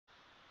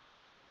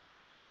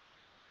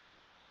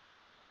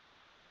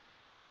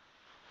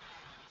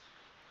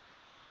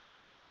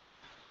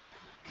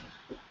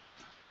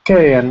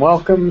Okay, and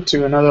welcome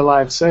to another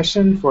live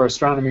session for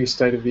Astronomy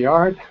State of the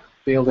Art,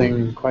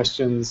 fielding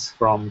questions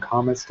from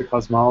comets to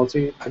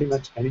cosmology, pretty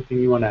much anything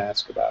you want to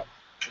ask about.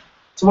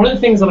 So one of the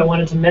things that I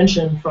wanted to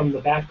mention from the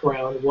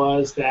background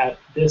was that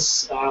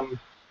this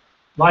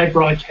live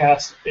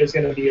broadcast is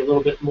going to be a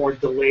little bit more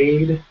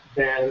delayed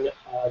than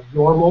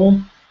normal,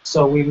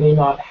 so we may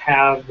not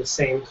have the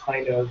same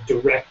kind of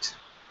direct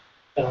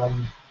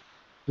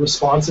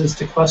responses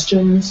to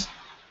questions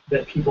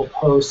that people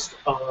post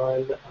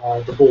on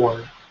the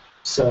board.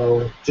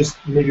 So just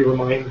maybe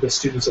remind the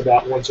students of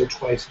that once or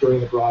twice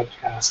during the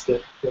broadcast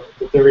that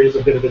there is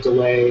a bit of a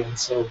delay, and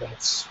so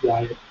that's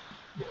why it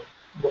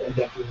will end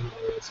up being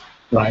what it is.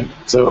 Right.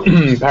 So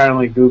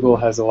apparently Google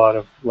has a lot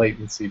of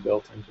latency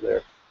built into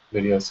their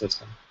video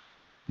system.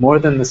 More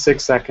than the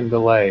 6-second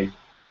delay,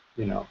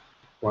 you know,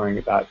 worrying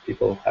about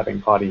people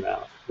having potty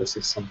mouth. This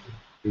is something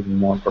even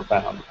more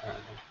profound,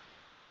 apparently.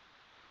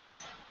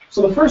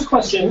 So the first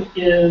question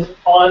is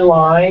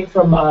online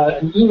from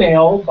an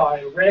email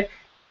by Rick.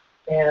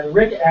 And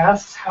Rick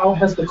asks, how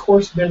has the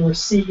course been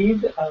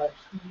received?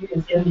 He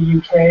is in the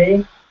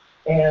UK,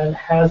 and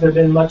has there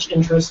been much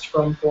interest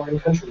from foreign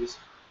countries?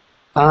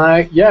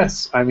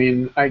 Yes, I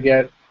mean, I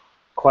get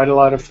quite a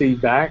lot of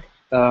feedback.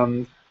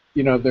 You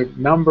know, the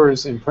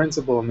numbers in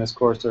principle in this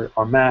course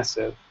are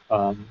massive.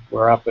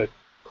 We're up at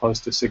close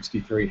to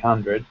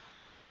 6,300.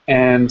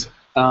 And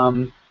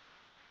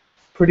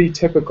pretty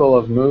typical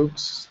of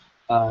MOOCs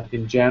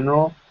in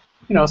general.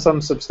 You know,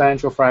 some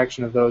substantial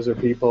fraction of those are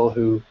people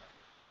who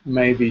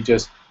maybe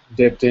just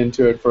dipped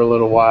into it for a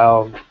little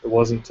while, it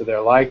wasn't to their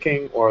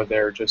liking, or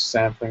they're just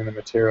sampling the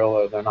material,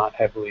 or they're not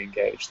heavily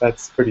engaged.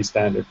 That's pretty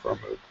standard for a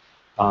MOOC.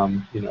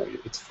 You know,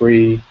 it's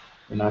free,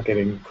 you're not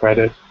getting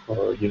credit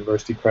or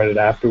university credit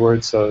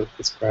afterwards, so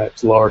it's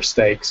perhaps lower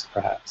stakes,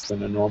 perhaps,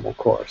 than a normal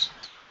course.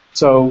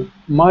 So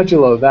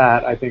modulo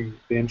that, I think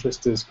the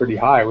interest is pretty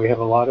high. We have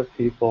a lot of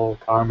people,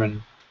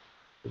 Carmen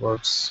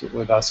works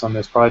with us on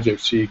this project,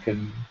 she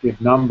can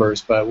give numbers,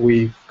 but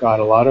we've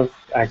got a lot of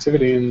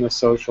activity in the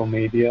social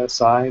media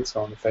side, so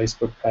on the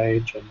Facebook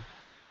page, and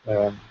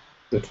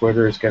the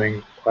Twitter is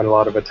getting quite a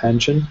lot of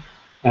attention,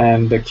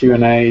 and the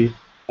Q&A,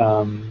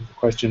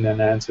 question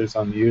and answers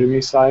on the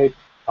Udemy site,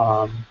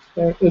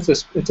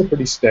 it's a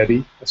pretty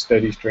steady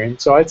stream,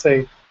 so I'd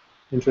say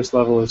interest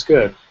level is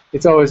good.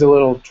 It's always a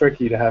little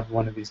tricky to have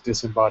one of these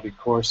disembodied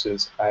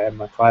courses. I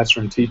am a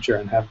classroom teacher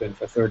and have been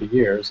for 30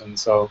 years, and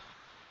so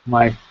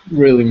my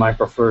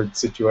preferred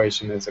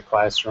situation is a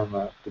classroom,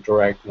 the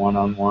direct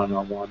one-on-one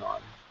or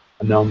one-on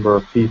a number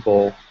of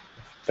people,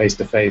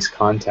 face-to-face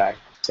contact.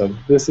 So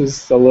this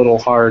is a little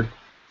hard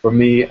for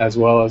me, as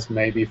well as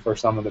maybe for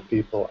some of the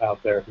people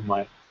out there who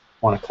might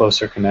want a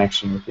closer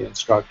connection with the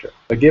instructor.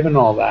 But given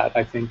all that,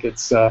 I think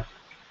it's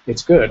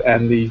good.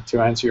 And to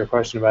answer your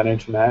question about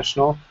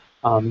international,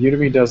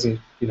 Udemy doesn't,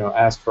 you know,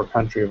 ask for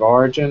country of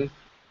origin.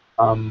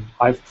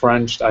 I've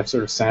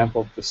sort of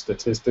sampled the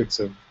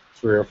statistics of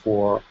 300 or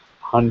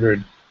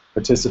 400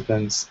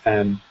 participants,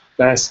 and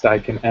best I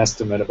can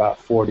estimate about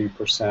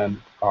 40%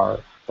 are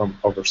from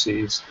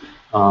overseas,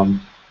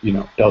 you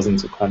know,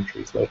 dozens of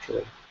countries,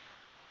 literally.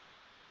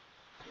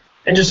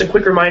 And just a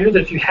quick reminder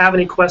that if you have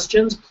any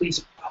questions,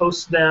 please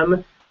post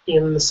them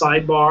in the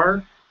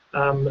sidebar.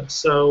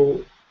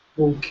 So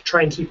we'll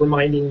try and keep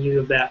reminding you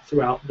of that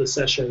throughout the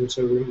session,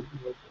 so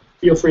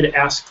feel free to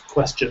ask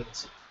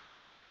questions.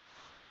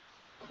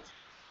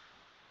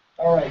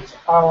 All right,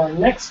 our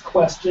next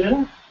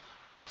question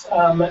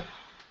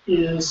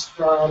is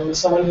from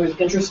someone who is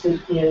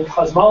interested in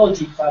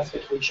cosmology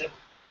classification.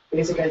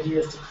 Basic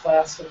idea is to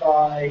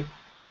classify,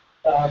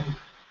 talk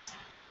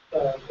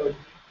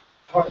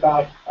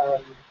about,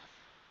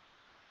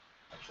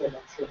 actually I'm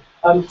not sure,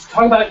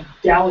 talk about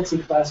galaxy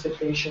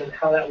classification and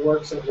how that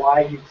works and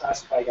why you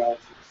classify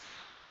galaxies.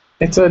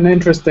 It's an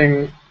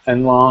interesting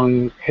and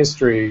long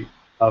history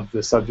of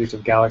the subject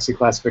of galaxy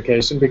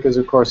classification because,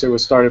 of course, it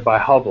was started by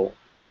Hubble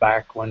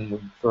back when we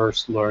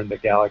first learned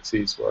that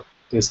galaxies were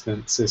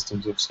distant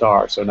systems of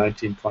stars, so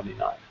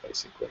 1929,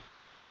 basically.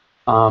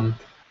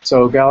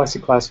 So galaxy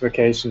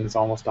classification is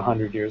almost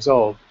 100 years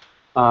old.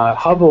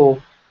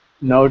 Hubble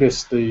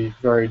noticed the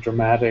very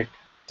dramatic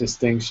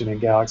distinction in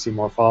galaxy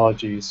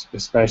morphologies,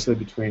 especially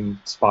between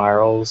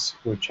spirals,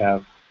 which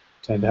tend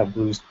to have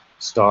blue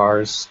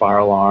stars,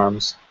 spiral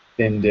arms,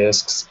 thin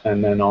disks,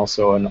 and then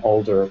also an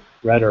older,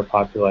 redder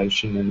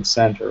population in the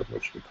center,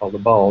 which we call the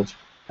bulge,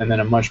 and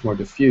then a much more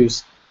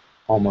diffuse,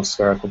 almost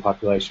spherical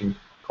population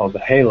called the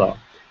halo.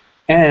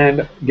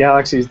 And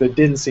galaxies that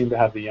didn't seem to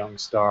have the young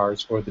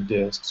stars or the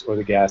disks or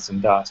the gas and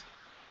dust,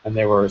 and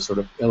they were sort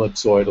of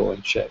ellipsoidal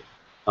in shape,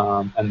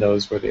 and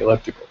those were the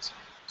ellipticals.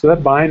 So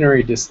that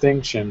binary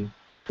distinction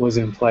was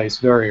in place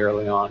very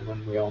early on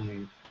when we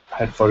only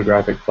had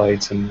photographic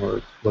plates and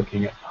were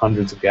looking at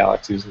hundreds of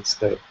galaxies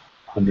instead of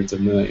hundreds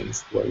of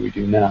millions the way we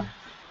do now.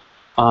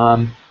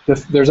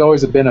 There's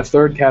always been a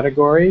third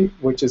category,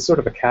 which is sort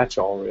of a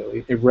catch-all,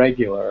 really.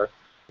 Irregular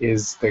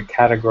is the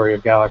category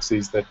of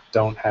galaxies that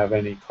don't have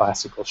any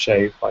classical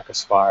shape, like a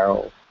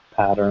spiral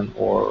pattern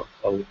or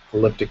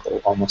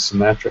elliptical, almost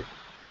symmetric.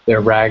 They're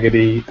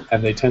raggedy,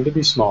 and they tend to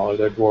be smaller.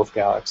 They're dwarf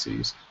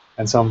galaxies,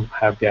 and some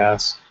have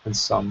gas, and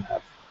some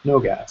have no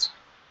gas.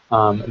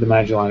 The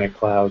Magellanic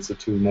Clouds, the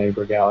two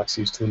neighbor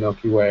galaxies to the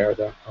Milky Way, are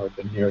the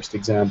nearest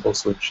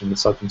examples, which in the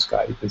southern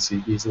sky you can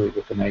see easily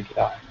with the naked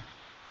eye.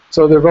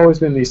 So there have always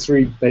been these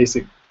three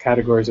basic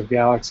categories of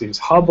galaxies.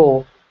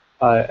 Hubble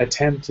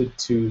attempted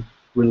to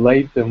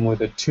relate them with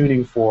a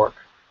tuning fork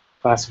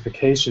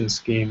classification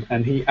scheme,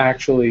 and he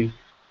actually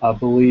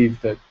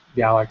believed that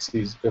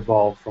galaxies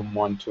evolved from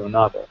one to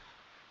another.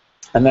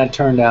 And that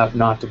turned out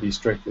not to be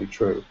strictly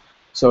true.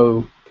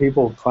 So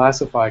people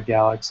classified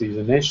galaxies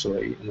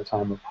initially in the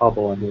time of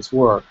Hubble and his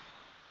work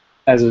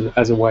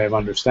as a way of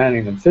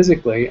understanding them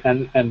physically,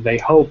 and they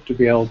hoped to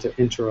be able to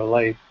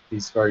interrelate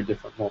these very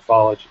different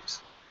morphologies.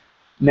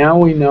 Now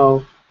we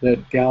know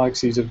that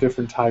galaxies of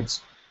different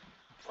types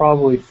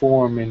probably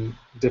form in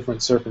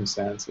different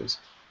circumstances,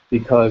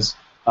 because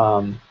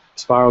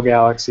spiral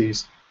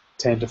galaxies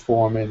tend to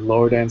form in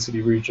lower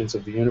density regions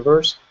of the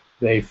universe.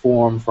 They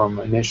form from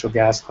initial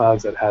gas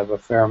clouds that have a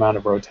fair amount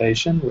of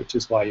rotation, which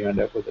is why you end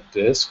up with a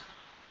disk.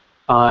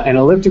 And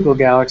elliptical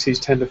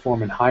galaxies tend to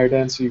form in higher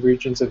density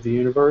regions of the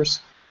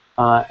universe,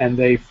 and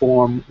they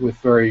form with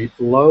very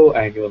low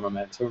angular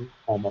momentum,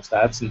 almost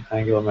absent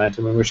angular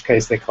momentum, in which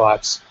case they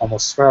collapse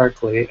almost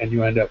spherically, and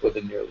you end up with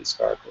a nearly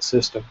spherical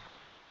system.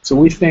 So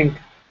we think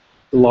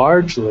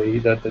largely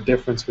that the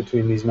difference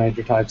between these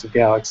major types of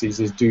galaxies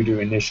is due to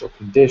initial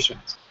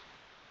conditions.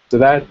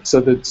 So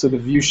the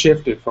view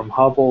shifted from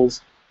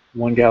Hubble's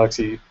one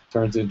galaxy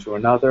turns into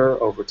another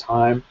over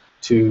time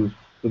to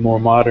the more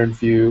modern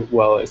view,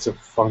 well, it's a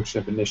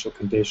function of initial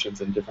conditions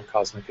in different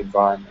cosmic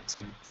environments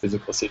and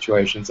physical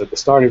situations at the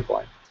starting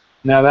point.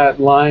 Now that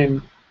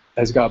line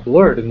has got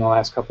blurred in the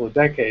last couple of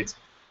decades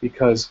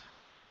because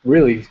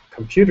really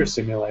computer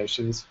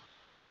simulations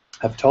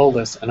have told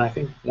us, and I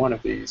think one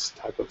of these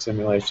type of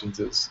simulations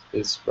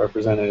is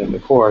represented in the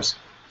course.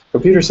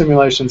 Computer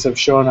simulations have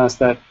shown us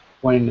that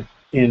when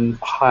in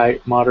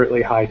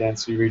moderately high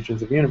density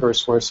regions of the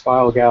universe where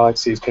spiral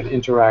galaxies can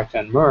interact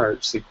and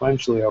merge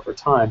sequentially over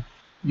time,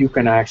 you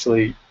can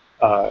actually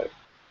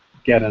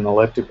get an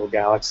elliptical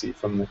galaxy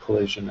from the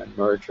collision and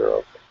merger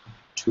of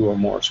two or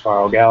more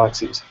spiral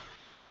galaxies.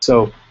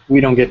 So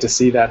we don't get to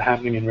see that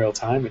happening in real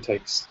time. It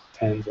takes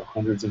tens or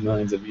hundreds of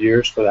millions of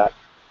years for that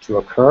to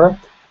occur.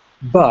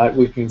 But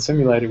we can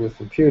simulate it with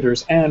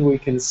computers, and we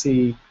can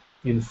see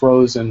in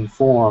frozen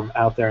form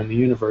out there in the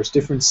universe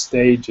different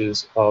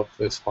stages of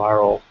the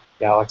spiral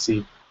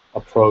galaxy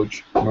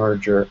approach,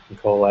 merger, and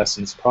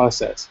coalescence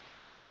process.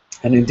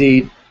 And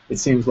indeed, it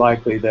seems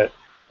likely that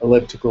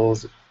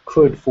ellipticals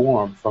could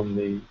form from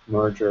the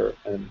merger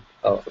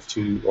of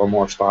two or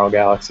more spiral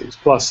galaxies,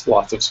 plus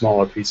lots of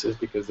smaller pieces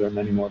because there are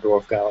many more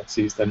dwarf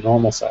galaxies than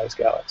normal-sized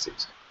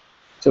galaxies.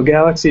 So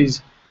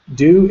galaxies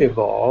do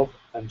evolve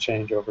and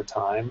change over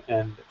time,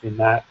 and in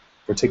that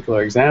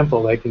particular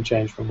example, they can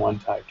change from one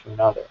type to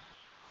another.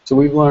 So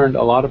we've learned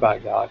a lot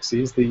about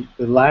galaxies. The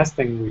last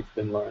thing we've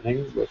been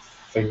learning with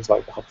things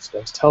like the Hubble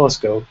Space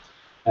Telescope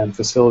and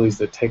facilities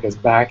that take us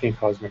back in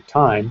cosmic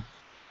time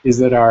is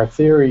that our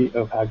theory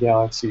of how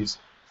galaxies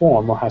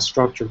form, or how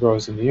structure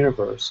grows in the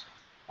universe,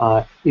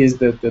 is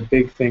that the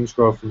big things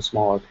grow from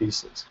smaller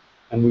pieces.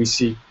 And we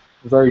see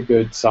very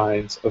good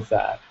signs of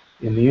that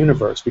in the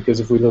universe, because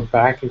if we look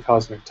back in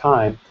cosmic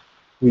time,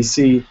 we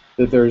see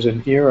that there's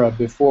an era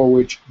before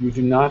which you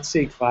do not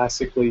see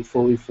classically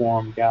fully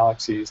formed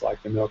galaxies like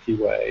the Milky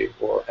Way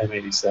or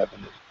M87,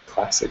 the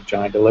classic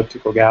giant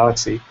elliptical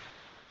galaxy.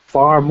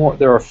 Far more,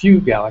 there are a few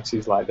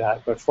galaxies like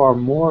that, but far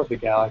more of the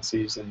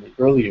galaxies in the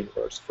early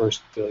universe,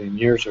 first billion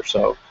years or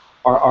so,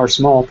 are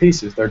small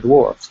pieces. They're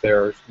dwarfs.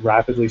 They're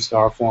rapidly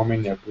star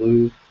forming. They're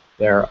blue.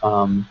 They're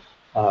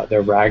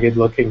ragged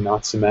looking,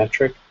 not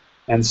symmetric.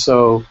 And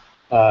so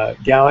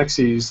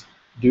galaxies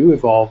do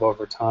evolve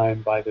over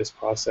time by this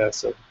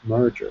process of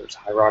mergers,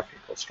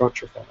 hierarchical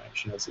structure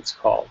formation, as it's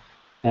called.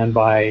 And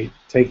by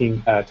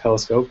taking a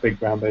telescope, big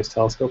ground-based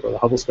telescope, or the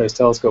Hubble Space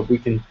Telescope, we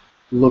can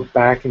look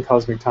back in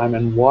cosmic time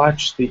and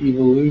watch the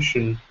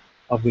evolution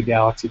of the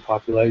galaxy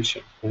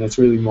population. And it's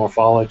really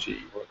morphology,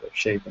 or the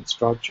shape and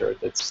structure,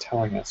 that's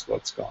telling us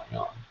what's going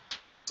on.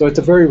 So it's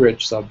a very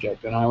rich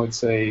subject, and I would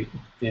say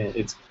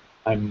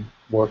I'm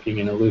working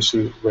in a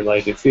loosely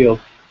related field.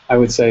 I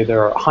would say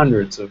there are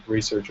hundreds of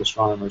research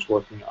astronomers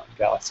working on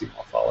galaxy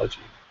morphology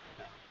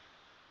now.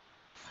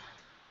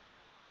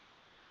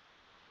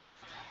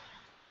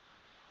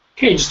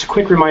 Okay, just a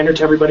quick reminder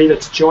to everybody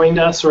that's joined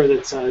us or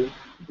that's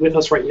with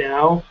us right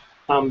now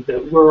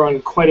that we're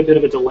on quite a bit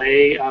of a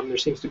delay. There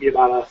seems to be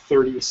about a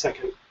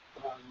 30-second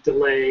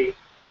delay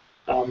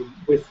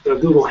with the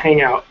Google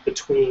Hangout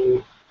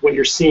between what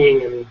you're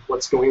seeing and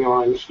what's going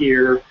on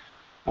here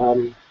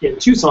in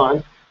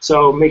Tucson.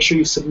 So make sure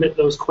you submit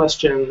those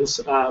questions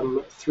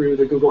through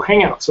the Google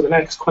Hangout. So the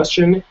next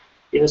question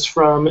is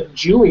from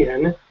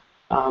Julian,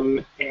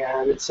 and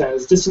it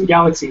says, distant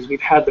galaxies, we've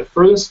had the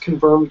furthest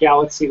confirmed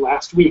galaxy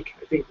last week,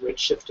 I think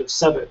redshift of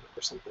 7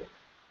 or something.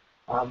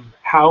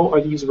 How are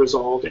these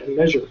resolved and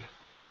measured?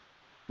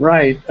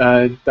 Right,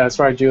 that's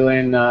right,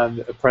 Julian.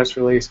 A press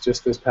release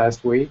just this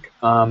past week.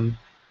 The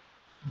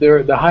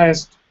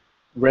highest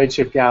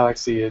redshift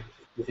galaxy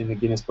in the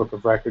Guinness Book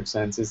of Records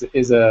sense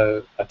is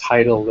a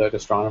title that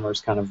astronomers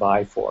kind of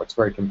vie for. It's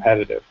very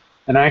competitive.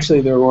 And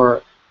actually,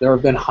 there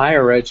have been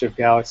higher redshift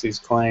galaxies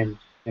claimed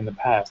in the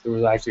past. There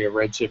was actually a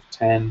redshift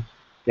 10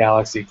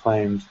 galaxy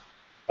claimed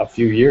a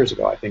few years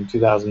ago, I think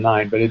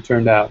 2009, but it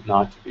turned out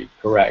not to be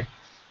correct.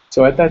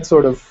 So at that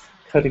sort of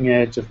cutting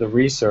edge of the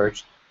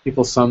research,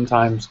 people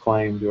sometimes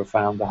claim to have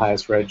found the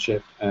highest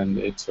redshift, and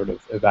it sort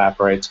of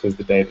evaporates because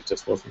the data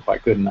just wasn't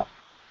quite good enough.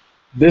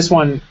 This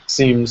one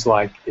seems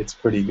like it's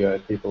pretty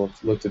good. People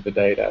have looked at the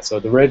data.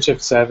 So the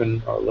redshift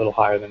 7, or a little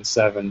higher than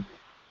 7,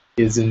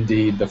 is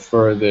indeed the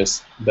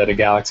furthest that a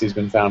galaxy has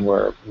been found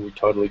where we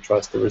totally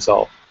trust the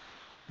result.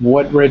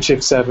 What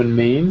redshift 7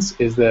 means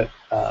is that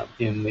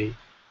in the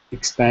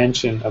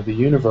expansion of the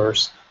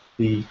universe,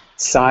 the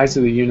size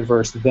of the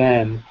universe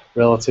then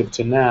relative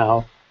to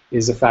now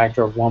is a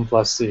factor of 1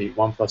 plus c,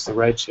 1 plus the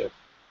redshift.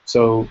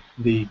 So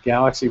the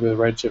galaxy with a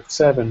redshift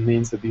 7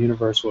 means that the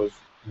universe was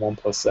 1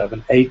 plus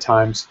 7, 8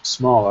 times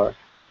smaller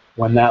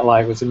when that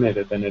light was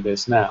emitted than it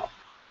is now.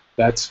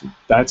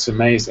 That's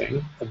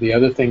amazing. The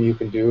other thing you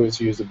can do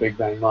is use a Big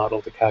Bang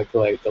model to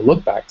calculate the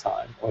look-back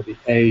time, or the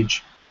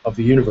age of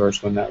the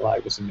universe when that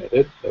light was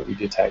emitted, that we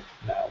detect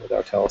now with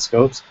our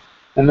telescopes,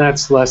 and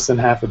that's less than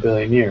 500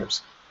 million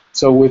years.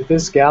 So with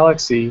this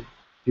galaxy,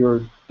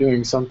 you're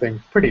doing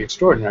something pretty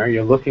extraordinary.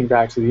 You're looking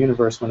back to the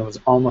universe when it was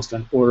almost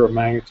an order of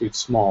magnitude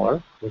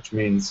smaller, which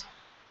means,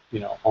 you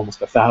know,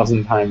 almost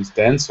 1,000 times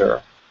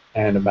denser,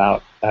 and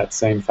about that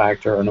same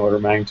factor, an order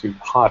of magnitude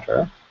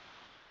hotter.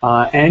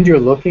 And you're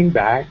looking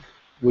back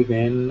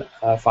within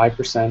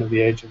 5% of the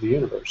age of the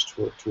universe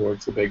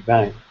towards the Big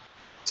Bang.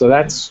 So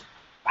that's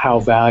how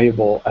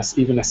valuable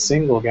even a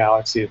single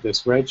galaxy at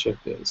this redshift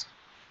is.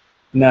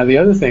 Now, the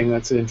other thing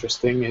that's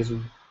interesting is,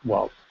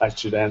 well, I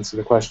should answer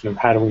the question of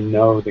how do we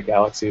know the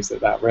galaxy is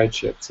at that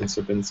redshift, since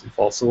there have been some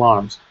false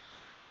alarms.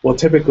 Well,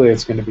 typically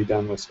it's going to be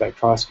done with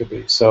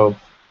spectroscopy. So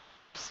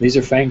these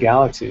are faint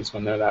galaxies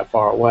when they're that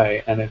far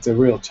away, and it's a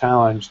real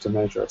challenge to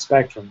measure a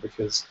spectrum,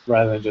 because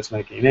rather than just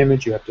making an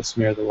image, you have to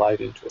smear the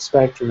light into a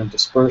spectrum and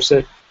disperse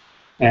it,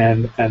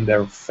 and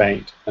they're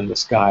faint, and the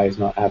sky is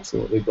not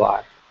absolutely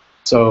black.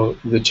 So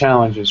the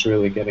challenge is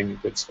really getting a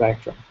good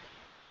spectrum.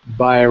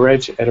 At a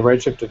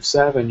redshift of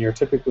 7, you're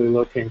typically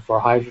looking for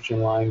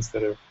hydrogen lines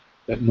that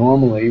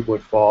normally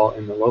would fall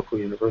in the local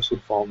universe,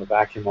 would fall in the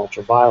vacuum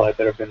ultraviolet,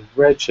 that have been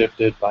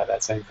redshifted by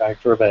that same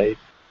factor of 8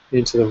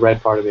 into the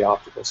red part of the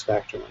optical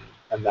spectrum,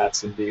 and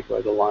that's indeed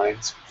where the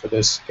lines for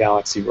this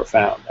galaxy were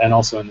found, and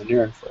also in the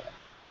near-infrared.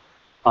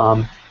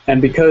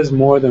 And because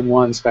more than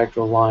one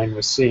spectral line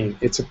was seen,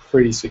 it's a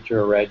pretty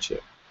secure redshift.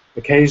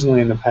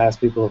 Occasionally in the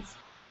past, people have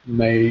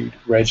made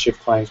redshift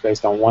claims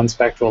based on one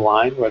spectral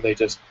line, where they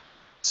just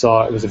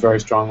saw it was a very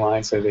strong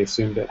line, so they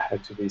assumed it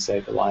had to be, say,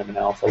 the Lyman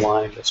alpha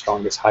line, the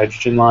strongest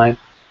hydrogen line.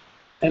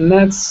 And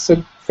that's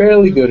a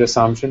fairly good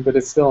assumption, but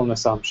it's still an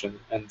assumption,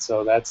 and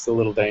so that's a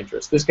little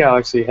dangerous. This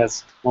galaxy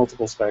has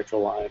multiple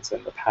spectral lines,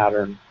 and the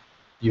pattern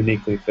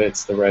uniquely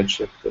fits the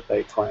redshift that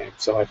they claim.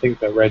 So I think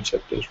the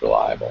redshift is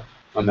reliable,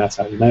 and that's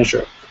how you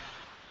measure it.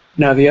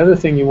 Now, the other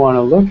thing you want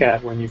to look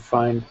at when you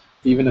find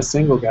even a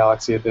single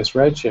galaxy at this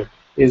redshift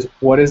is,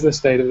 what is the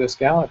state of this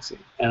galaxy?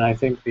 And I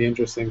think the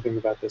interesting thing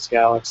about this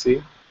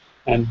galaxy,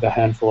 and the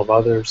handful of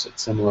others at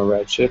similar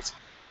redshifts,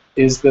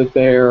 is that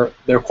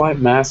they're quite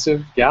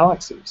massive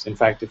galaxies. In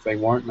fact, if they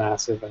weren't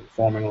massive and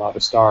forming a lot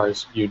of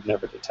stars, you'd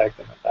never detect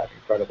them at that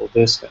incredible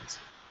distance.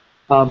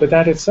 But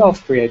that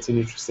itself creates an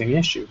interesting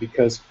issue,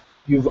 because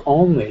you've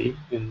only,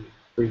 in the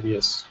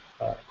previous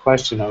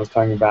question, I was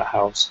talking about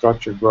how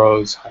structure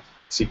grows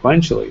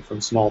sequentially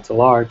from small to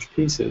large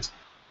pieces.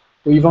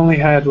 We've only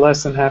had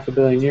less than 500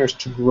 million years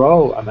to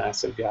grow a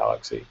massive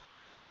galaxy.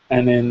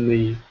 And in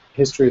the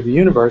history of the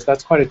universe,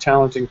 that's quite a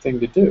challenging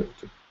thing to do,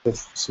 to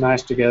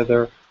smash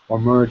together or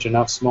merge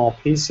enough small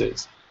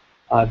pieces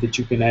that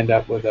you can end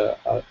up with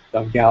a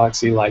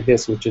galaxy like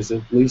this, which is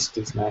at least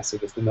as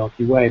massive as the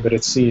Milky Way, but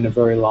it's seen a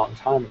very long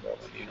time ago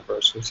when the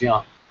universe was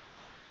young.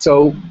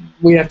 So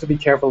we have to be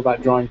careful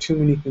about drawing too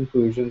many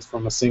conclusions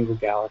from a single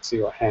galaxy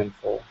or a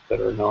handful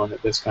that are known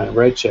at this kind of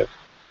redshift.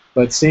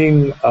 But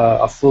seeing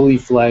a fully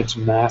fledged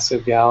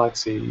massive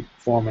galaxy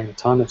forming a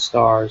ton of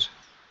stars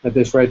at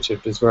this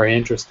redshift is very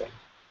interesting.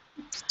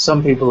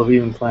 Some people have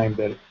even claimed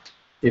that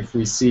if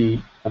we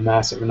see a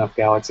massive enough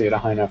galaxy at a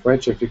high enough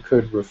redshift, it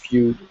could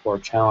refute or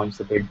challenge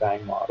the Big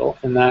Bang model,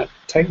 and that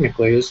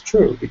technically is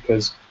true,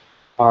 because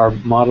our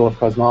model of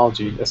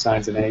cosmology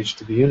assigns an age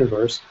to the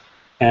universe,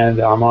 and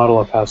our model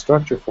of how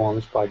structure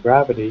forms by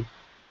gravity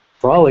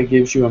probably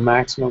gives you a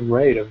maximum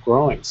rate of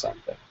growing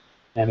something.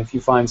 And if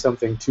you find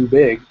something too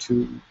big,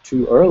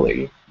 too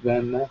early,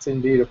 then that's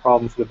indeed a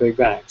problem for the Big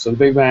Bang. So the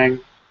Big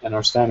Bang and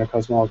our standard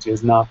cosmology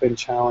has not been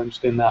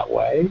challenged in that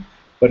way,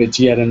 but it's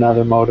yet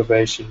another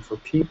motivation for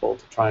people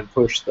to try and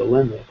push the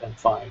limit and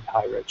find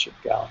high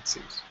redshift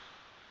galaxies.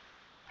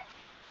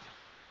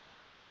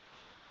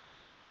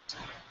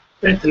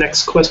 Right, the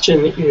next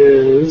question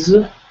is,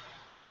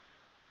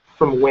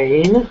 From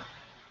Wayne,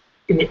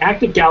 in the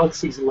Active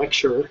Galaxies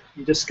lecture,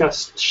 you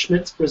discussed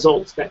Schmidt's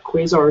results that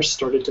quasars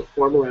started to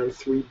form around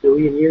 3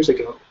 billion years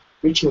ago,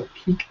 reaching a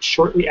peak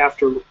shortly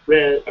after and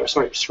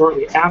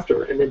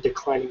then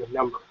declining in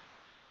number.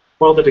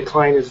 While the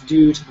decline is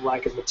due to the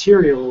lack of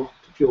material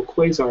to fuel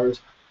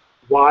quasars,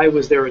 why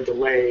was there a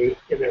delay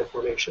in their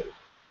formation?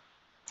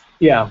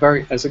 Yeah,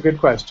 that's a good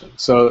question.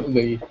 So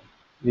the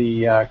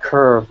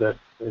curve that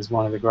is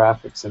one of the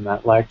graphics in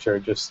that lecture,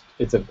 it's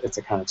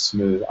a kind of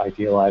smooth,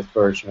 idealized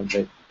version of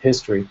the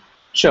history,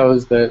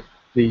 shows that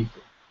the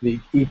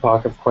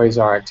epoch of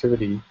quasar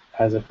activity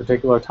has a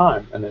particular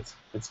time, and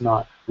it's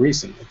not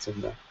recent. It's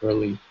in the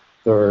early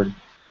third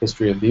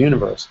history of the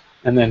universe,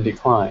 and then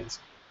declines.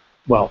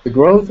 Well, the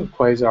growth of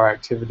quasar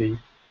activity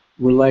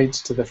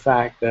relates to the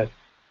fact that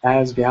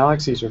as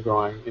galaxies are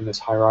growing in this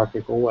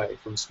hierarchical way,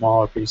 from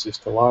smaller pieces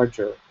to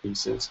larger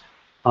pieces,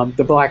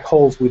 the black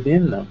holes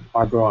within them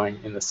are growing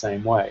in the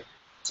same way.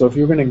 So if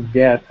you're going to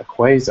get a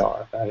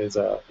quasar, that is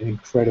an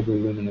incredibly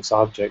luminous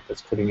object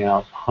that's putting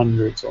out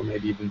hundreds or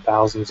maybe even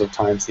thousands of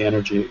times the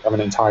energy of an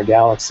entire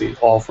galaxy,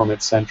 all from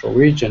its central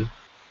region,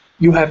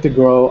 you have to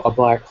grow a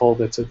black hole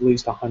that's at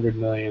least 100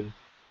 million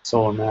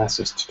solar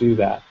masses to do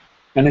that.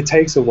 And it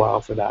takes a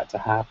while for that to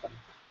happen.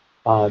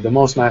 The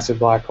most massive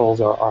black holes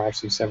are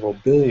actually several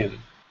billion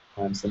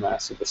times the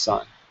mass of the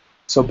Sun.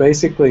 So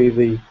basically,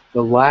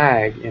 the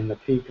lag in the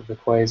peak of the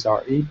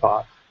quasar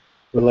epoch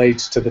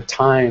relates to the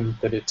time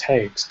that it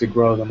takes to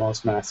grow the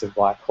most massive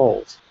black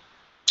holes.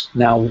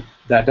 Now,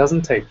 that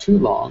doesn't take too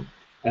long,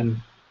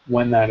 and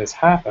when that has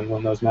happened,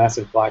 when those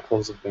massive black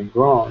holes have been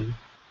grown,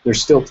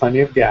 there's still plenty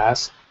of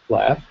gas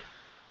left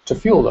to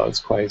fuel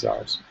those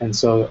quasars. And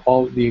so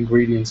all the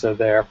ingredients are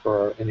there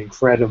for an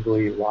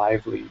incredibly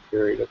lively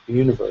period of the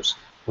universe.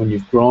 When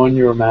you've grown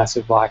your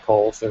massive black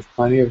holes, there's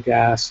plenty of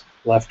gas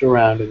left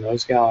around in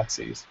those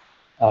galaxies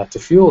to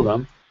fuel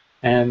them,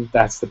 and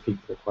that's the peak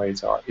of the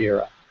quasar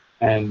era.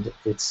 And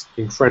it's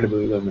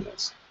incredibly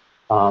luminous.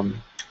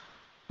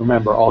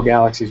 Remember, all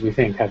galaxies, we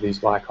think, have these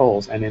black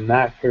holes, and in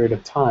that period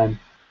of time,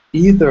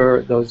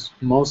 either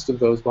most of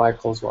those black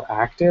holes were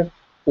active,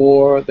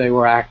 or they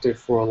were active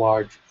for a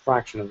large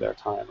fraction of their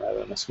time rather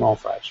than a small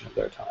fraction of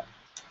their time.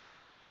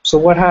 So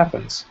what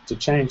happens to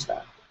change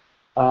that?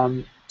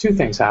 Two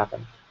things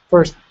happen.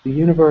 First, the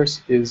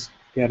universe is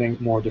getting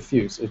more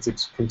diffuse.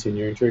 It's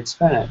continuing to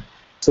expand.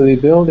 So the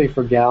ability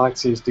for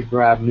galaxies to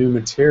grab new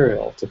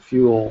material to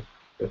fuel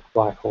the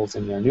black holes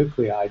in their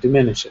nuclei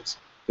diminishes.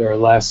 There are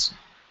less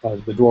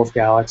of the dwarf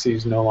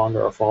galaxies no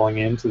longer are falling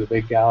into the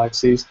big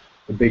galaxies.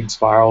 The big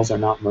spirals are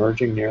not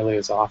merging nearly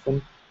as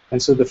often.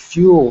 And so the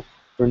fuel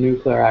for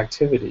nuclear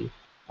activity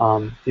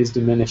is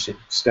diminishing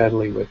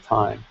steadily with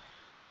time.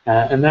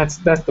 And that's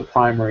the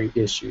primary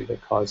issue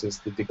that causes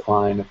the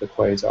decline of the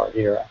quasar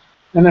era.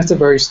 And that's a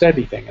very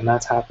steady thing, and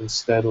that's happened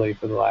steadily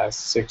for the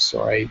last 6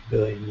 or 8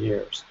 billion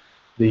years.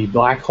 The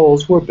black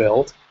holes were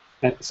built,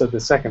 and so the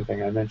second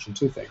thing, I mentioned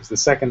two things. The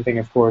second thing,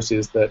 of course,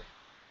 is that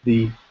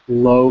the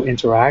low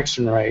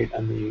interaction rate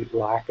and the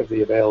lack of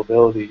the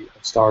availability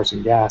of stars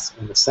and gas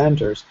in the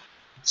centers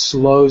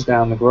slows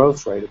down the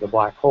growth rate of the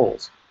black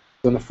holes.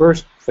 So in the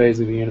first phase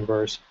of the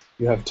universe,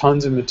 you have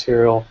tons of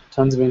material,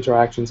 tons of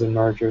interactions and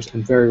mergers,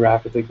 and very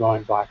rapidly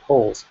growing black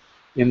holes.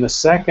 In the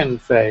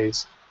second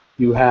phase,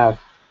 you have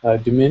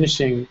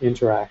diminishing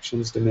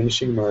interactions,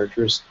 diminishing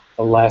mergers,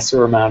 a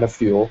lesser amount of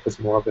fuel, because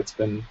more of it's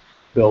been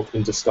built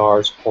into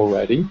stars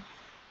already.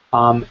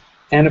 And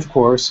of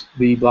course,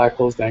 the black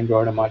holes then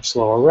grow at a much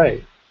slower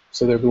rate.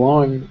 So they're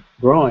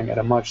growing at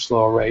a much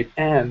slower rate,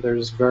 and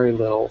there's very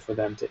little for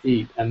them to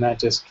eat, and that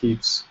just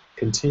keeps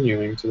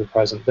continuing to the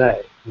present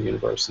day. The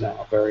universe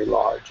now very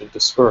large and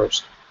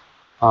dispersed.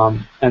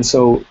 And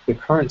so the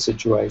current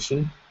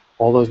situation,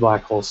 all those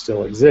black holes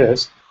still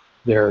exist.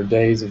 Their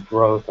days of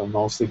growth are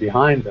mostly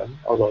behind them,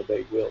 although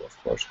they will, of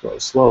course, grow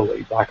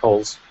slowly. Black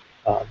holes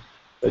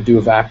do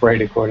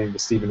evaporate according to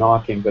Stephen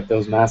Hawking, but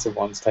those massive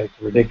ones take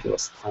a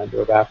ridiculous time to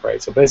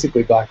evaporate. So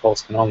basically black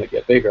holes can only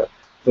get bigger,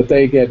 but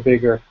they get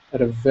bigger at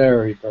a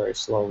very, very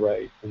slow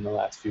rate in the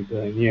last few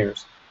billion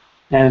years.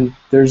 And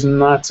there's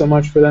not so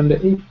much for them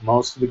to eat.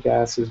 Most of the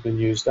gas has been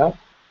used up.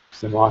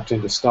 It's been locked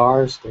into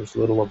stars. There's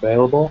little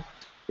available.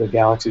 The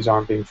galaxies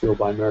aren't being fueled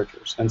by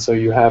mergers. And so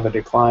you have a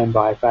decline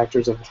by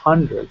factors of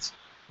hundreds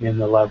in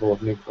the level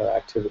of nuclear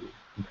activity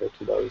compared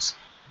to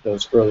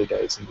those early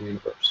days in the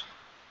universe.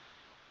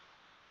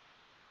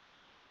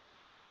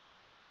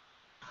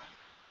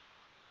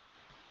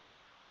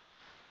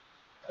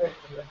 All right,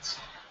 the next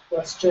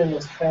question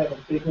is kind of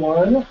a big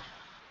one.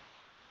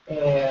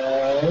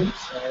 And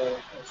so,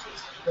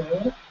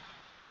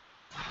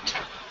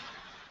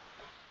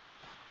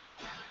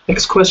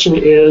 next question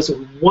is,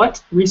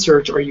 what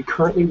research are you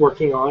currently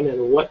working on,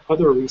 and what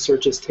other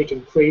research is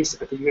taking place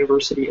at the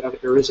University of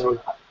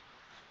Arizona?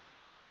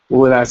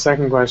 Well, that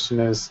second question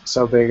is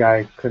so big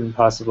I couldn't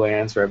possibly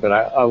answer it, but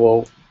I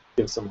will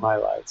give some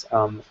highlights.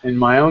 In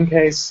my own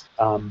case,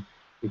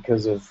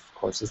 because of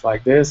courses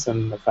like this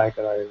and the fact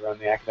that I run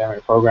the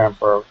academic program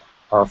for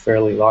our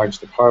fairly large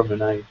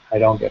department, I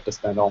don't get to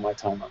spend all my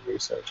time on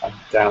research. I'm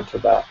down to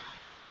about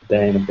a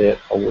day and a bit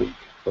a week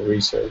for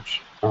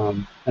research.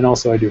 And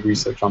also I do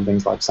research on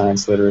things like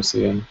science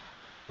literacy and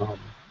um,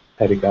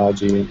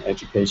 pedagogy and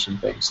education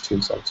things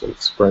too, so I've sort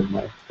of spread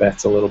my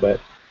bets a little bit.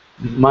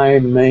 My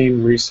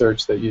main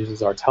research that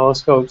uses our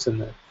telescopes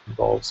and that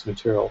involves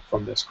material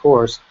from this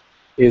course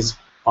is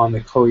on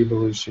the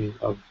coevolution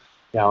of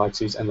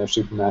galaxies and their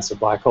supermassive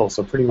black holes,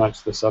 so pretty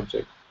much the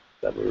subject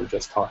that we were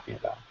just talking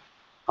about.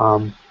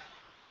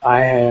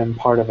 I am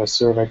part of a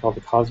survey called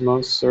the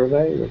Cosmos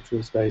Survey, which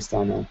was based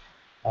on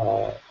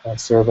a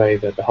survey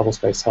that the Hubble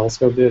Space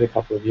Telescope did a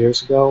couple of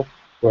years ago,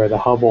 where the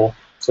Hubble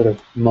sort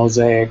of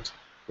mosaicked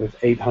with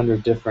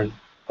 800 different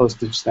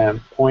postage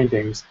stamp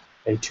pointings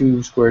a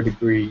 2 square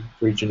degree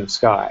region of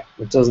sky.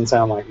 It doesn't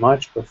sound like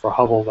much, but for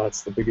Hubble,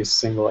 that's the biggest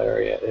single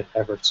area it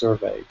ever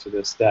surveyed to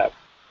this depth.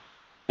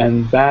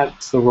 And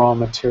that's the raw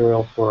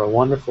material for a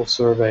wonderful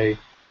survey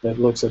that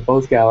looks at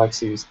both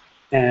galaxies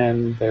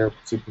and their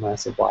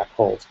supermassive black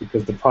holes,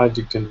 because the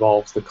project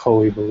involves the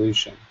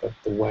coevolution,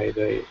 the way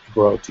they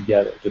grow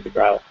together. Do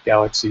the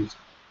galaxies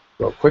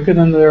grow quicker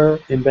than their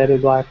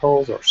embedded black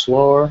holes or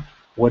slower?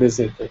 What is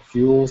it that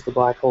fuels the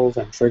black holes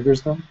and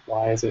triggers them?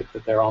 Why is it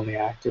that they're only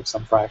active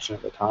some fraction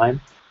of the time?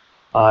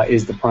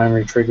 Is the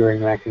primary triggering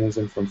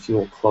mechanism from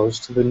fuel close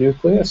to the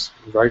nucleus,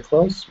 very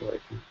close, where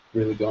it can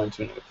really go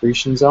into an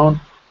accretion zone?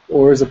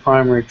 Or is the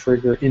primary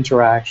trigger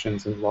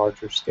interactions in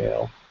larger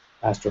scale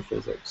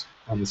astrophysics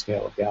on the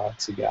scale of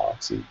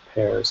galaxy-galaxy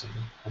pairs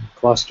and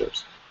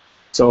clusters?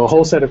 So a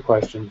whole set of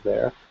questions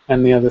there.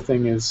 And the other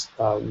thing is,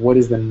 what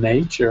is the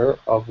nature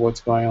of what's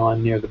going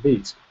on near the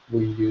beast?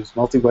 We use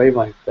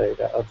multi-wavelength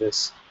data of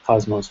this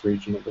cosmos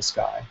region of the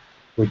sky,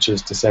 which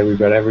is to say we've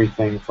got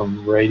everything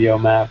from radio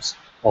maps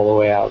all the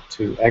way out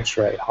to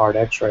X-ray, hard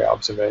X-ray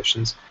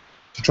observations,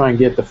 to try and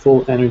get the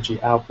full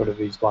energy output of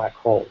these black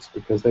holes,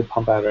 because they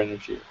pump out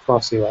energy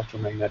across the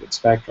electromagnetic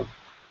spectrum.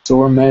 So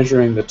we're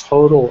measuring the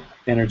total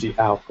energy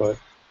output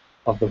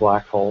of the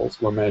black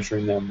holes. We're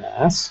measuring their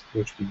mass,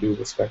 which we do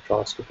with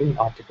spectroscopy,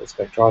 optical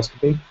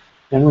spectroscopy,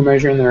 and we're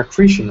measuring their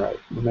accretion rate.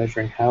 We're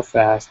measuring how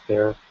fast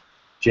they're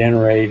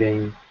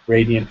generating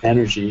radiant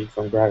energy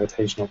from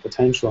gravitational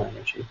potential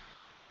energy.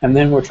 And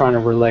then we're trying to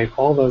relate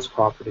all those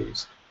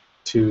properties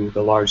to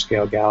the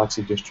large-scale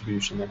galaxy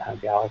distribution and how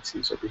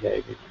galaxies are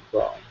behaving and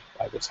growing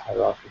by this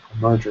hierarchical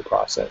merger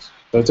process.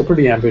 So it's a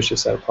pretty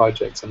ambitious set of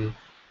projects, and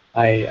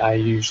I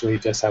usually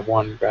just have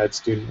one grad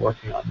student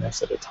working on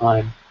this at a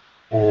time,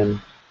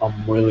 and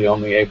I'm really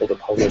only able to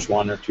publish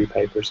 1 or 2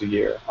 papers a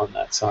year on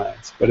that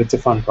science. But it's a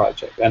fun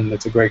project, and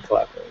it's a great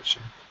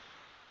collaboration.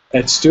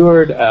 At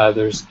Stewart,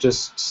 there's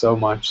just so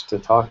much to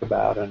talk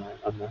about, and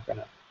I'm not going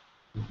to.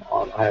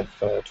 I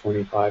have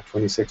 25,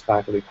 26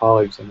 faculty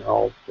colleagues, and they're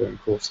all doing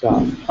cool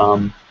stuff.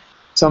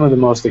 Some of the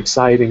most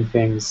exciting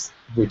things,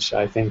 which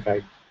I think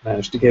I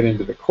managed to get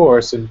into the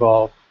course,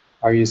 involve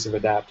our use of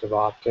adaptive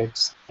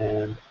optics,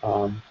 and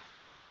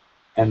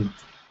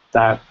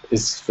that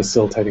is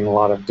facilitating a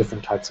lot of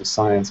different types of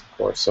science, of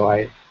course. So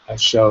I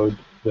showed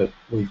that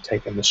we've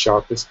taken the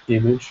sharpest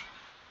image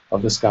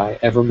of the sky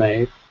ever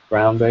made,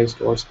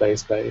 ground-based or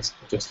space-based,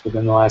 just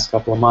within the last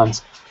couple of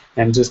months.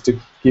 And just to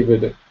give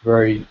it a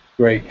very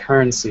great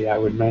currency, I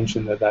would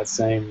mention that that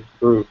same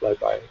group, led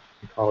by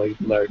my colleague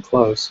Larry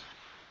Close,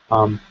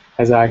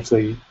 has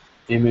actually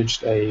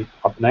imaged an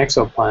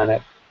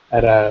exoplanet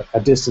at a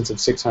distance of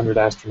 600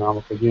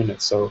 astronomical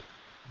units. So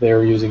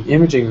they're using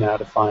imaging now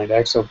to find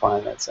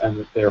exoplanets,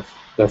 and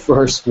their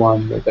first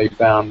one that they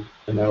found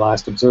in their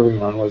last observing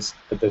run was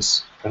at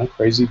this kind of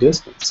crazy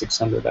distance,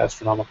 600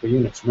 astronomical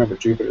units. Remember,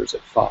 Jupiter's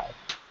at 5.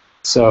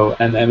 So,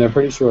 and they're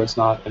pretty sure it's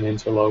not an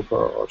interloper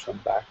or some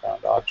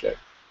background object.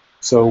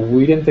 So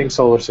we didn't think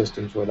solar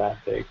systems were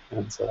that big,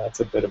 and so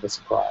that's a bit of a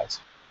surprise.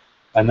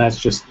 And that's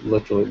just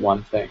literally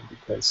one thing,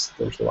 because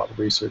there's a lot of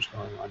research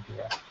going on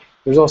here.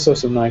 There's also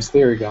some nice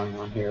theory going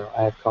on here.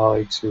 I have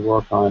colleagues who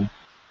work on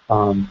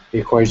the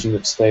equation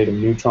of state of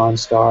neutron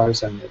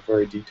stars and the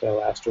very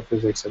detailed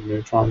astrophysics of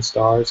neutron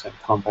stars and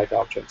compact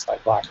objects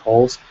like black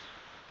holes.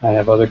 I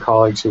have other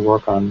colleagues who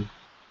work on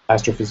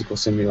astrophysical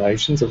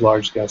simulations of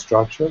large-scale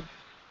structure,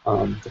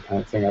 the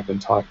kind of thing I've been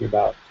talking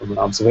about from an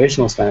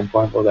observational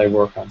standpoint, where they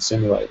work on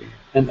simulating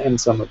it. And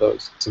some of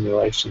those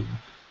simulation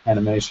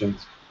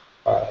animations,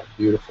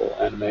 beautiful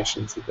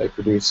animations that they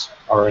produce,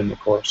 are in the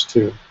course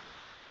too.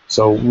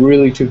 So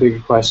really too big a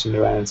question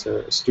to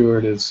answer.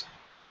 Stewart is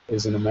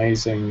an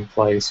amazing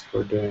place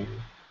for doing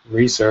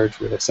research.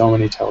 We have so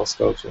many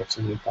telescopes, we have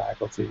so many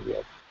faculty, we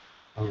have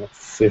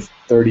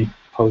 30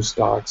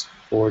 postdocs,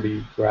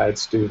 40 grad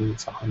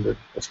students, 100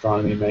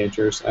 astronomy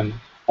majors, and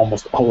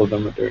almost all of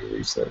them are doing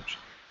research.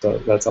 So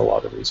that's a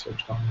lot of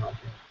research going on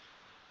here.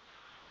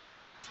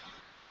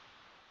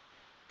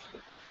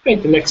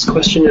 Right, the next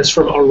question is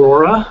from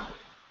Aurora.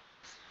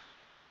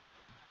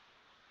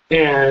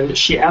 And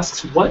she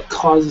asks, what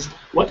caused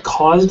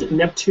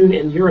Neptune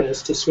and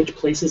Uranus to switch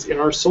places in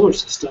our solar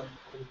system?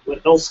 And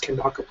what else can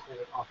knock a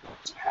planet off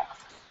its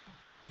path?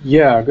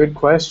 Yeah, good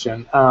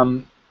question.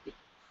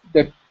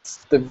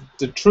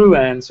 The true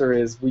answer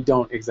is we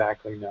don't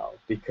exactly know,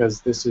 because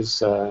this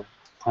is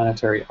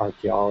planetary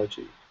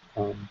archaeology.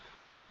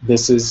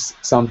 This is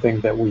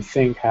something that we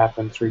think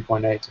happened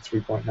 3.8 to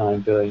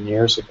 3.9 billion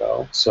years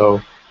ago,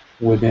 so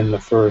within the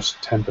first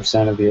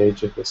 10% of the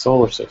age of the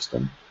solar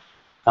system.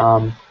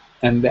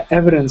 And the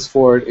evidence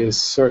for it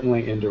is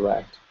certainly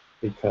indirect,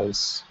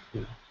 because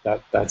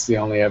that's the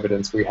only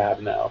evidence we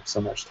have now.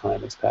 So much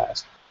time has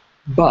passed.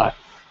 But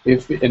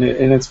and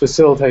it's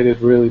facilitated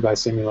really by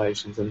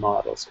simulations and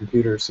models,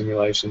 computer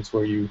simulations,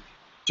 where you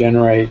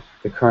generate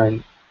the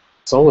current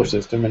solar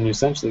system and you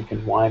essentially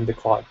can wind the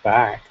clock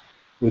back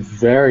with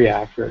very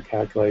accurate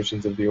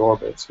calculations of the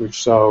orbits, which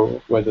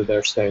show whether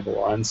they're stable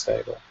or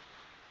unstable.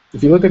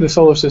 If you look at the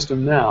solar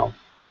system now,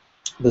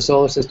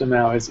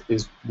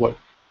 is what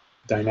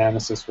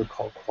dynamicists would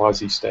call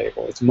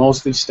quasi-stable. It's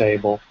mostly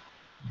stable,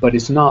 but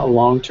it's not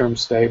long-term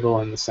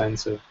stable in the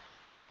sense of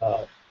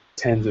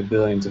tens of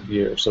billions of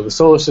years. So the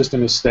solar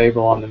system is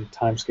stable on the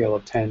timescale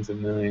of tens of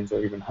millions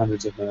or even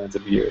hundreds of millions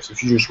of years.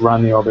 If you just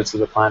run the orbits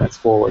of the planets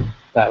forward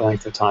that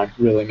length of time,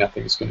 really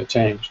nothing's going to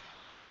change.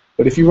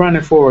 But if you run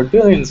it forward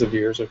billions of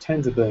years or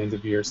tens of billions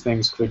of years,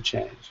 things could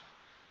change.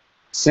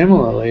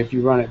 Similarly, if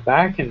you run it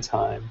back in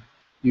time,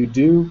 you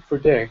do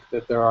predict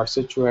that there are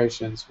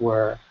situations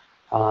where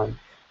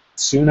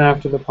soon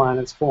after the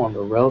planets formed,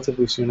 or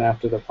relatively soon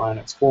after the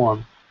planets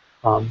formed,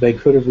 they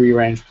could have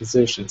rearranged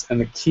positions. And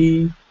the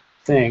key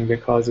thing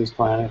that causes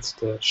planets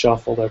to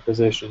shuffle their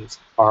positions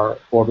are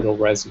orbital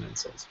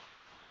resonances.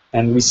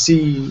 And we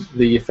see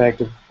the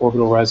effect of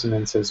orbital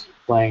resonances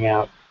playing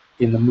out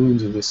in the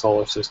moons of the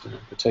solar system in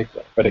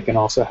particular, but it can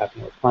also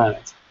happen with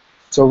planets.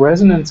 So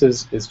resonance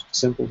is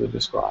simple to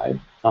describe.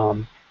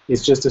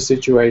 It's just a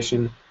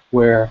situation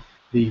where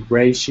the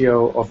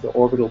ratio of the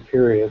orbital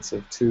periods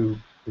of two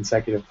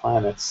consecutive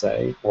planets,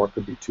 say, or it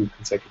could be two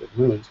consecutive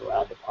moons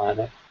around the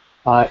planet,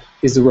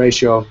 is the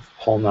ratio of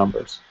whole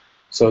numbers.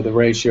 So the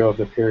ratio of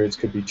the periods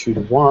could be 2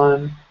 to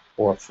 1,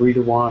 or 3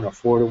 to 1, or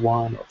 4 to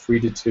 1, or 3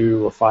 to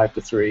 2, or 5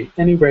 to 3,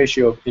 any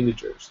ratio of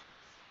integers.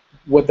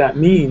 What that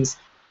means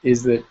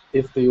is that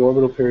if the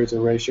orbital periods are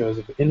ratios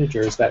of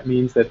integers, that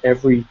means that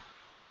every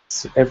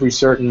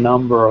certain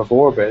number of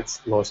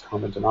orbits, lowest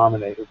common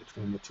denominator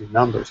between the two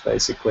numbers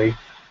basically,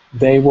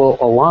 they will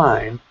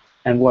align,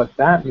 and what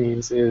that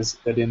means is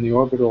that in the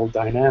orbital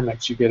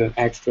dynamics you get an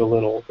extra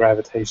little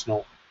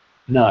gravitational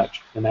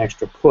nudge, an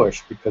extra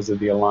push because of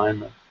the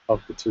alignment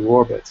of the two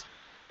orbits.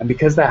 And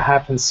because that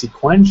happens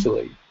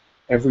sequentially,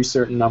 every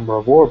certain number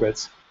of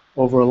orbits,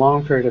 over a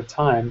long period of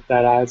time,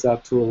 that adds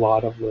up to a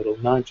lot of little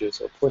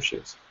nudges or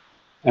pushes.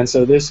 And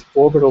so this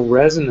orbital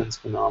resonance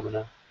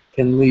phenomena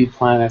can lead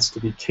planets to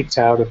be kicked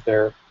out of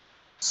their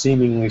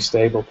seemingly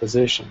stable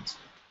positions.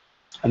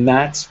 And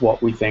that's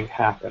what we think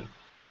happened.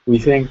 We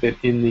think that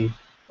in the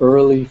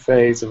early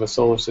phase of a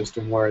solar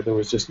system where there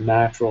was just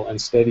natural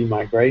and steady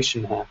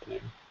migration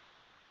happening,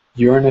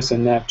 Uranus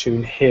and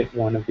Neptune hit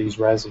one of these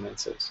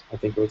resonances. I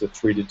think it was a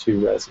 3 to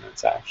 2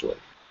 resonance, actually.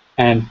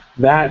 And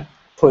that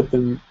put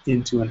them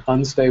into an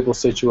unstable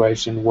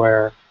situation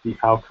where the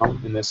outcome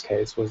in this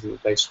case was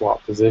that they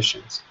swapped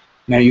positions.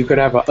 Now you could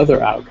have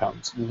other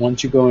outcomes.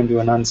 Once you go into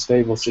an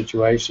unstable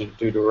situation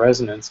due to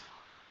resonance,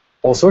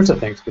 all sorts of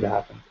things could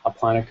happen. A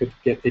planet could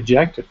get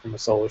ejected from a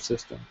solar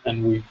system,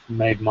 and we've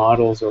made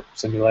models or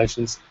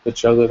simulations that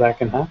show that that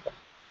can happen.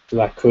 So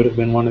that could have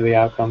been one of the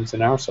outcomes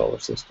in our solar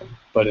system,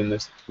 but in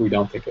this we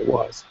don't think it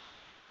was.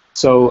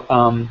 So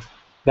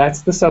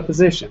that's the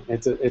supposition.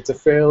 It's a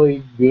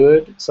fairly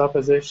good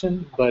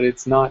supposition, but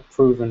it's not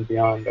proven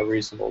beyond a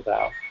reasonable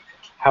doubt.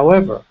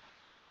 However,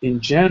 in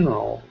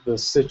general, the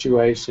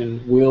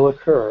situation will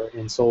occur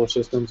in solar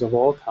systems of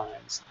all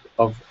kinds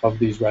of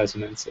these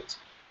resonances,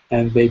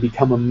 and they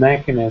become a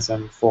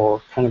mechanism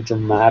for kind of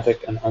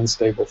dramatic and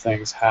unstable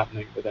things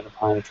happening within a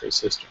planetary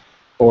system.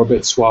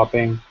 Orbit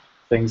swapping,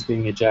 things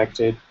being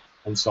ejected,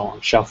 and so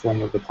on,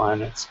 shuffling of the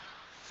planets.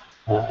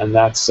 And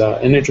that's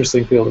an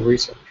interesting field of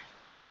research.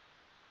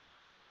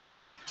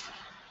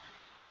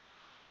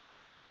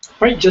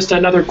 All right, just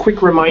another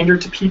quick reminder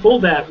to people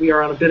that we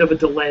are on a bit of a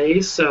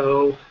delay,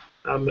 so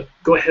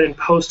go ahead and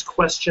post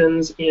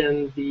questions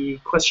in the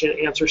question and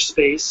answer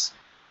space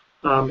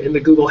in the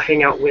Google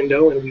Hangout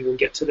window, and we will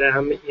get to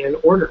them in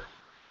order.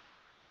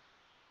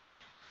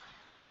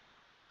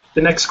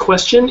 The next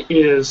question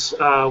is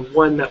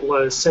one that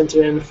was sent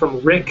in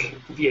from Rick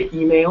via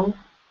email,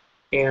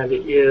 and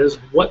it is,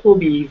 what will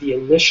be the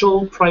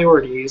initial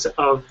priorities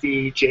of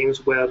the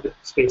James Webb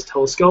Space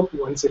Telescope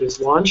once it is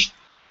launched,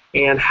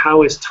 and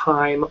how is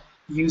time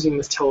using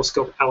this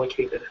telescope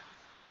allocated?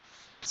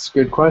 It's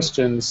good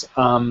questions.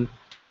 To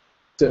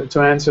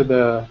answer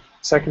the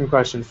second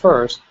question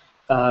first,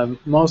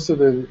 most of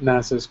the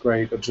NASA's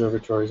great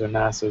observatories or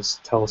NASA's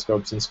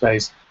telescopes in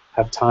space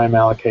have time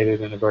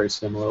allocated in a very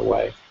similar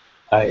way.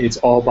 It's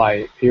all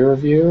by peer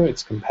review.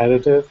 It's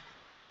competitive.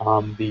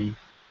 The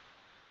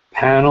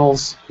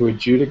panels who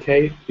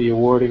adjudicate the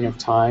awarding of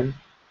time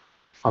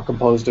are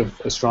composed of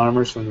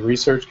astronomers from the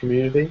research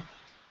community,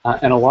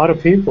 and a lot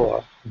of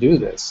people do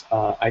this.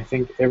 I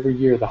think every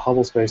year the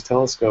Hubble Space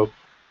Telescope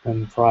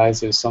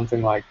comprises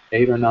something like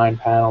 8 or 9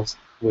 panels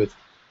with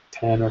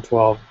 10 or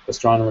 12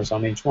 astronomers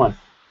on each one.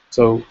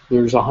 So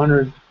there's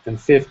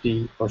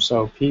 150 or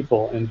so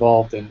people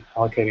involved in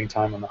allocating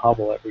time on the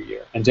Hubble every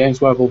year. And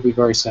James Webb will be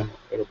very similar.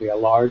 It'll be a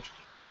large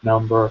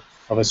number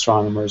of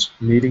astronomers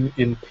meeting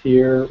in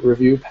peer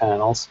review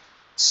panels,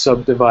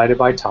 subdivided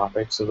by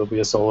topic. So there'll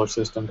be a solar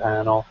system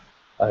panel,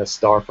 a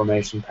star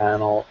formation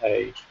panel,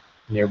 a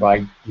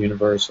nearby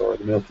universe or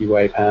the Milky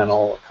Way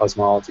panel,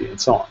 cosmology, and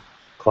so on,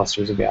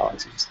 clusters of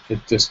galaxies. It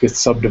just gets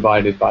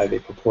subdivided by the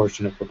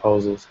proportion of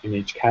proposals in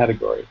each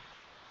category.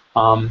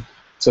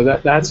 So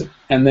that's,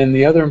 and then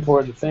the other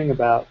important thing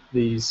about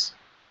these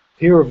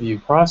peer review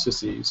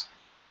processes,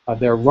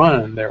 they're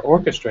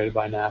orchestrated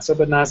by NASA,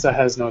 but NASA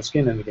has no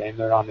skin in the game.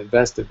 They're not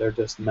invested. They're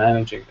just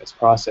managing this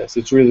process.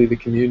 It's really the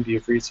community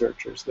of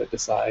researchers that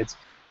decides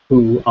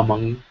who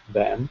among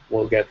them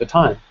will get the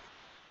time.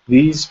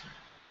 These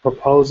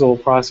proposal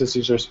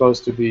processes are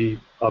supposed to be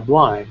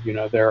blind. You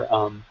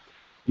know,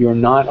 you're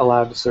not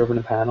allowed to serve in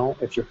a panel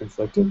if you're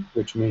conflicted,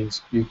 which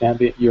means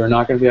you're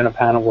not going to be on a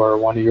panel where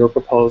one of your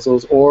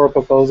proposals or a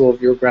proposal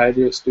of your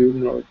graduate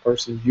student or the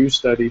person you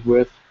studied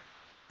with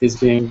is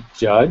being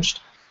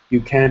judged.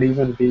 You can't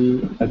even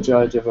be a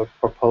judge of a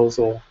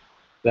proposal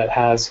that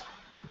has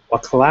a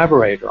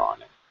collaborator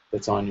on it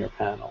that's on your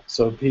panel.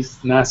 So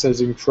NASA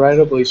is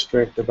incredibly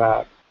strict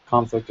about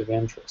conflict of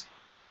interest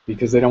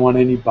because they don't want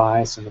any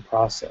bias in the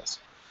process.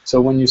 So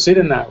when you sit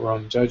in that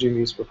room judging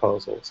these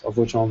proposals, of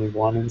which only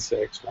 1 in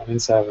 6, 1 in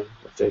 7,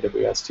 with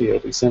JWST it'll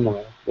be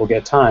similar, will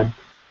get time,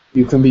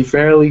 you can be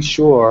fairly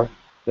sure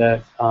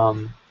that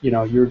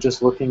you're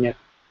just looking at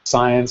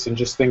science and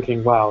just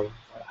thinking, wow,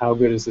 how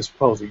good is this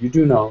proposal? You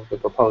do know the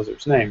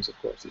proposer's names, of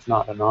course. It's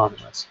not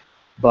anonymous,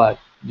 but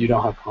you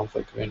don't have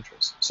conflict of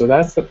interest. So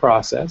that's the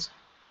process.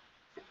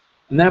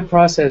 And that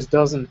process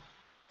doesn't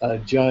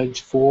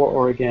judge for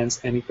or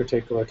against any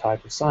particular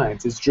type of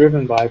science. It's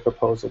driven by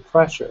proposal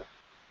pressure.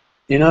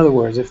 In other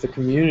words, if the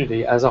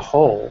community as a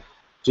whole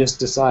just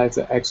decides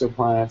that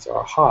exoplanets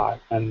are hot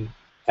and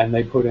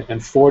they put in,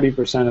 and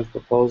 40% of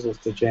proposals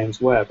to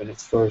James Webb in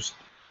its first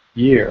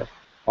year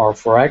are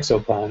for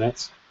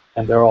exoplanets,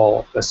 and they're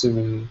all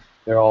assuming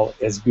they're all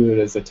as good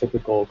as a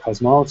typical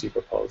cosmology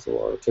proposal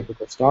or a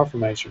typical star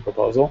formation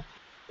proposal,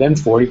 then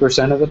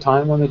 40% of the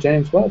time on the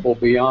James Webb will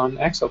be on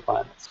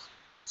exoplanets.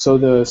 So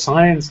the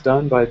science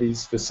done by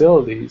these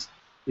facilities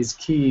is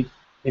keyed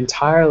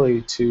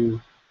entirely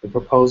to the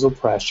proposal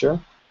pressure,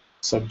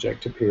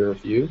 subject to peer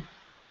review,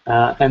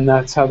 and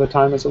that's how the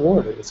time is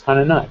awarded. It's kind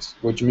of nice,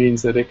 which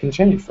means that it can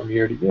change from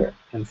year to year.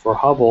 And for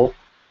Hubble,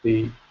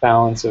 the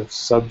balance of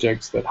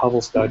subjects that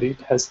Hubble studied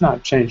has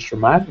not changed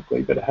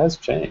dramatically, but it has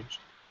changed.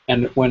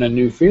 And when a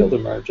new field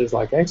emerges,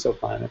 like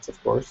exoplanets,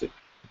 of course, it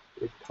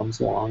comes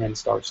along and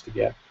starts to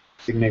get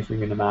a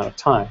significant amount of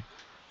time.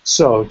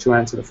 So, to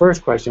answer the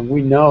first question,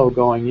 we know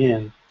going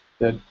in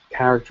that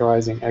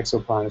characterizing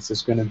exoplanets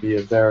is going to be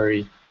a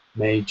very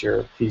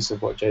major piece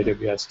of what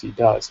JWST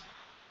does.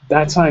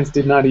 That science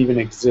did not even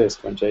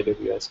exist when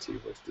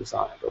JWST was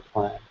designed or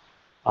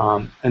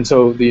planned. And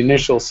so the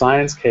initial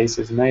science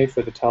cases made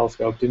for the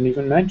telescope didn't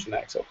even mention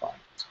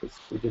exoplanets because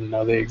we didn't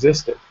know they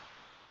existed.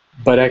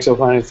 But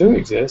exoplanets do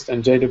exist,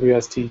 and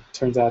JWST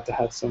turns out to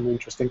have some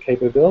interesting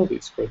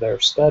capabilities for their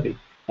study.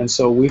 And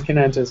so we can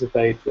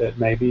anticipate that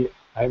maybe,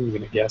 I'm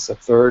going to guess, a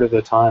third of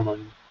the time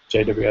on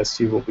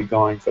JWST will be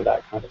going for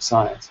that kind of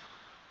science.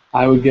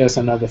 I would guess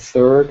another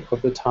third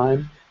of the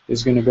time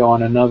is going to go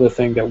on another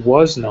thing that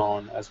was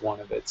known as one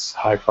of its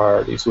high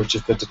priorities, which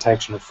is the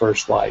detection of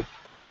first light,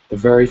 the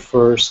very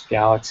first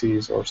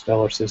galaxies or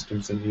stellar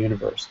systems in the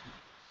universe.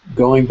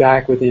 Going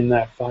back within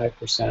that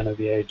 5% of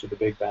the age of the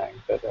Big Bang,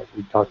 that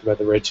we talked about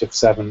the redshift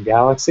 7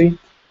 galaxy,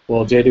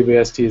 well,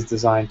 JWST is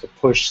designed to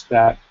push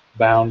that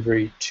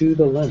boundary to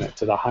the limit,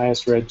 to the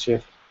highest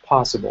redshift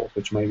possible,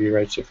 which may be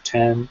redshift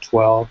 10,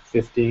 12,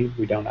 15,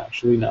 we don't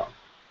actually know.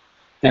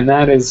 And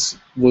that's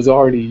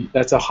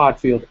a hot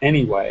field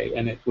anyway,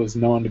 and it was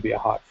known to be a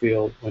hot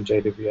field when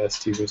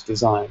JWST was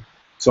designed.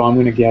 So I'm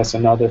going to guess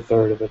another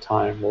third of the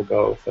time will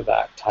go for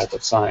that type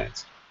of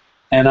science.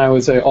 And I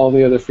would say all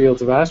the other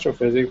fields of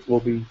astrophysics will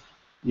be,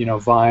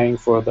 vying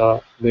for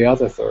the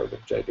other third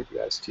of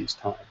JWST's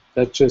time.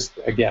 That's just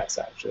a guess,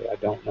 actually. I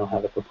don't know how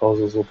the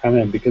proposals will come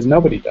in because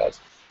nobody does.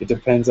 It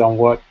depends on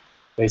what,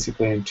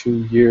 basically in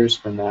 2 years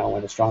from now,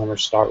 when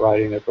astronomers start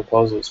writing their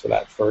proposals for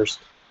that first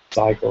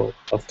cycle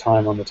of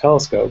time on the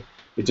telescope,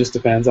 it just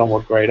depends on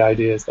what great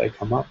ideas they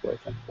come up with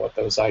and what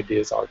those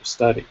ideas are to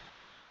study.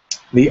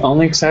 The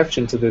only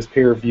exception to this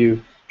peer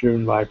review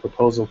driven by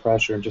proposal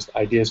pressure and just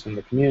ideas from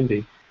the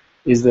community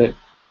is that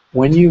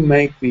when you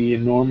make the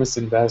enormous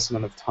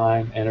investment of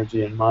time,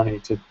 energy, and money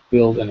to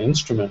build an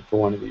instrument for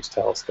one of these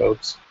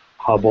telescopes,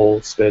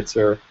 Hubble,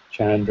 Spitzer,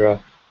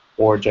 Chandra,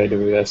 or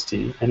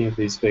JWST, any of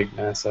these big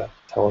NASA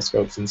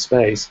telescopes in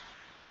space,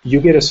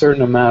 you get a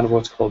certain amount of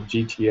what's called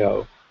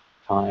GTO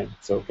time,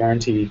 so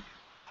guaranteed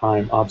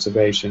time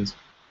observations,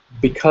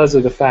 because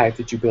of the fact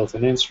that you built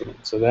an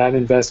instrument. So that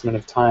investment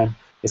of time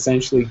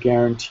essentially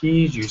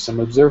guarantees you some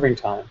observing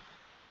time.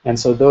 And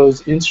so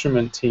those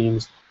instrument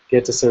teams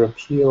get to sort of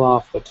peel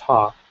off the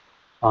top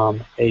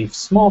a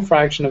small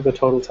fraction of the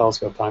total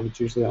telescope time. It's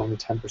usually only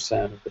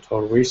 10% of the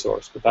total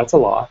resource, but that's a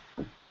lot,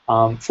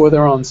 for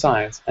their own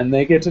science. And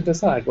they get to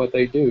decide what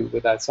they do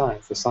with that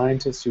science. The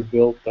scientists who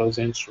built those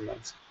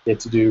instruments get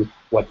to do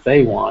what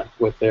they want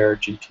with their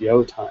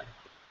GTO time.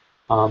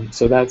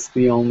 So that's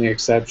the only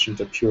exception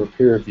to pure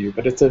peer review,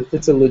 but it's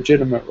a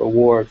legitimate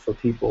reward for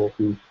people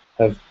who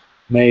have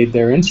made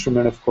their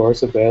instrument, of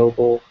course,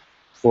 available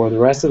for the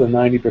rest of the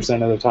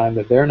 90% of the time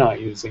that they're not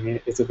using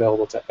it. It's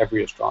available to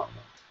every astronomer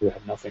who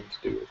have nothing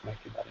to do with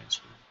making that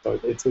instrument. So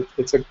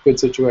it's a good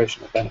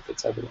situation. It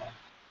benefits everyone.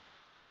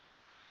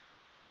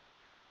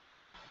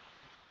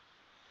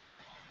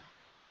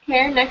 Okay,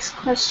 our next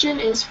question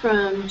is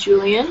from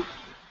Julian.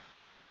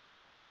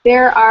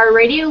 There are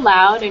radio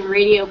loud and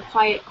radio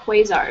quiet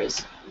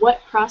quasars. What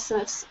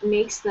process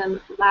makes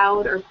them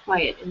loud or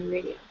quiet in the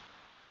radio?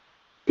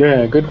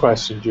 Good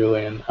question,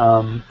 Julian.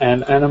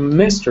 And a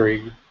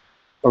mystery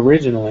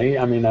originally,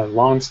 I mean a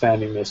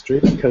long-standing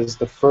mystery, because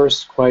the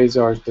first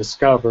quasars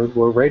discovered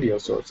were radio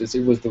sources.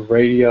 It was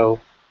the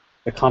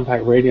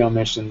compact radio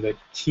mission that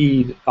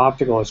keyed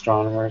optical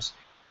astronomers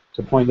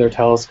to point their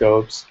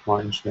telescopes.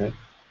 Martin Schmidt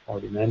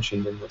already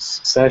mentioned in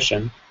this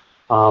session.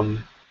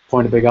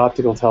 Point a big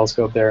optical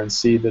telescope there and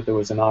see that there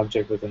was an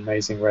object with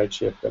amazing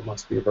redshift that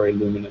must be a very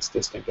luminous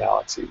distant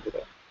galaxy with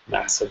a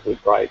massively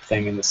bright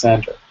thing in the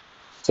center.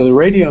 So the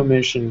radio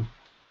mission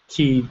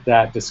keyed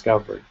that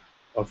discovery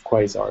of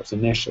quasars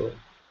initially.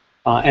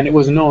 And it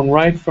was known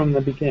right from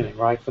the beginning,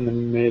 right from the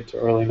mid to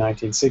early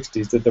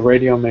 1960s, that the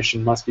radio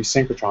emission must be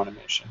synchrotron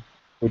emission,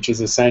 which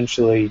is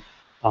essentially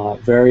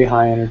very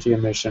high energy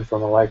emission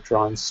from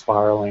electrons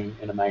spiraling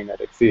in a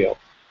magnetic field.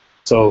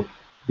 So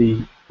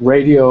the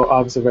radio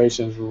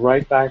observations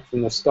right back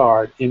from the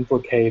start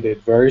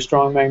implicated very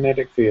strong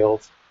magnetic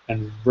fields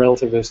and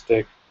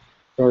relativistic,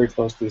 very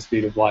close to the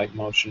speed of light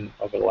motion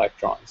of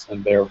electrons,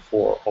 and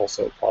therefore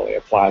also probably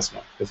a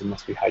plasma, because it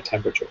must be high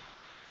temperature.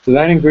 So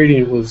that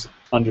ingredient was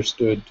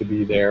understood to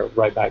be there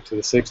right back to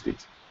the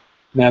 60s.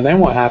 Now then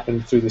what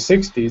happened through the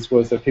 60s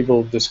was that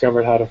people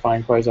discovered how to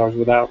find quasars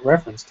without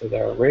reference to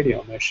their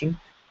radio emission,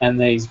 and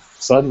they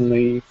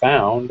suddenly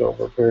found,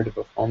 over a period of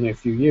only a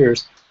few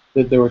years,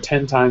 that there were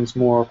 10 times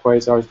more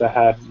quasars that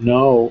had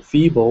no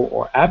feeble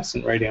or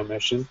absent radio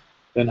emission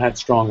than had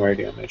strong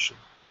radio emission.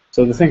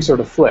 So the thing sort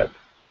of flipped,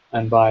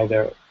 and by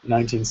the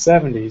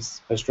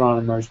 1970s,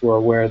 astronomers were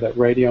aware that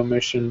radio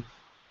emission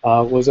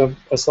was a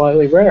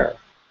slightly rare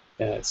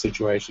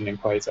situation in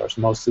quasars.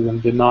 Most of them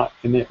did not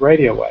emit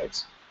radio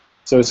waves.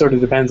 So it sort of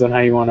depends on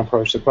how you want to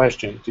approach the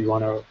question. Do you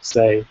want to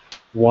say,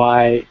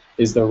 why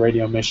is there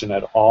radio emission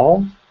at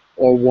all,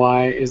 or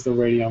why is the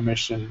radio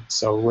emission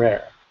so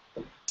rare?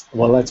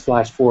 Well, let's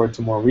flash forward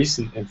to more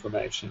recent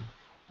information.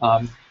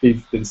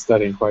 We've been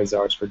studying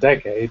quasars for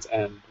decades,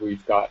 and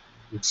we've got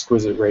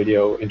exquisite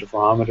radio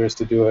interferometers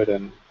to do it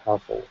and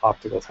powerful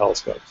optical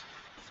telescopes.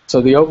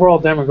 So the overall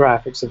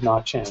demographics have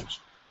not changed.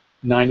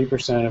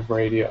 90%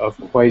 of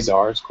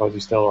quasars,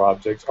 quasi-stellar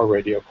objects, are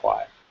radio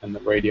quiet, and the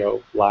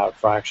radio loud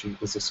fraction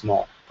is a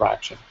small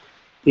fraction.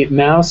 It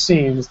now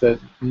seems that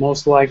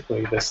most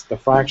likely the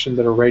fraction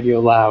that are radio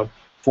loud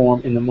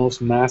form in the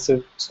most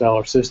massive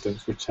stellar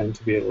systems, which tend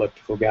to be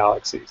elliptical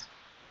galaxies.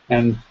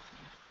 And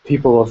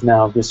people have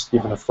now just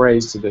given a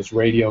phrase to this,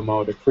 radio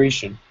mode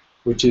accretion,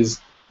 which is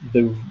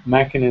the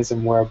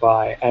mechanism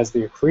whereby as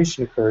the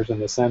accretion occurs in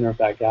the center of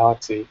that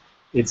galaxy,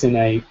 it's in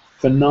a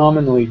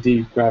phenomenally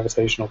deep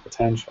gravitational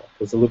potential,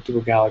 because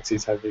elliptical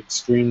galaxies have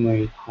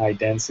extremely high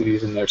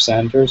densities in their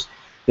centers.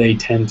 They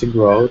tend to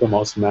grow the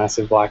most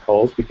massive black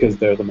holes because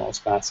they're the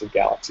most massive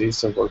galaxies,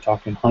 so we're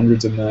talking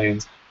hundreds of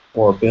millions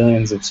or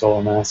billions of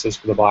solar masses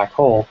for the black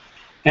hole.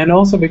 And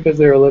also because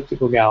they're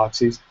elliptical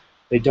galaxies,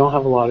 they don't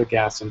have a lot of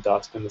gas and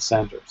dust in the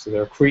center, so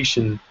their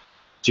accretion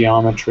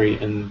geometry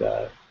and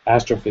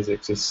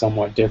astrophysics is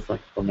somewhat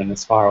different from in a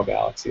spiral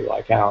galaxy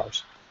like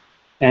ours.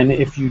 And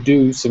if you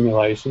do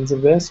simulations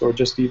of this, or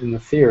just even the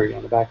theory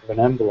on the back of an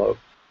envelope,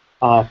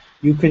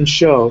 you can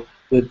show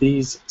that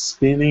these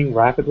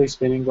rapidly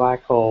spinning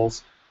black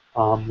holes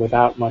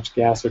without much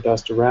gas or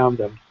dust around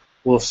them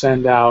will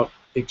send out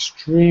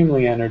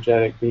extremely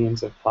energetic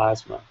beams of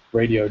plasma,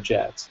 radio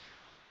jets.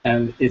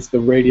 And it's the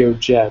radio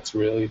jets,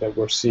 really, that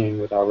we're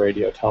seeing with our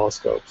radio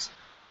telescopes.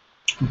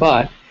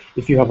 But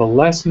if you have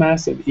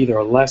either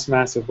a less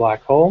massive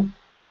black hole,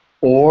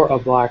 or a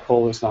black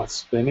hole is not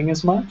spinning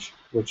as much,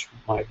 which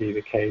might be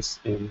the case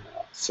in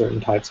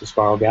certain types of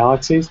spiral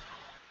galaxies,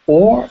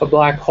 or a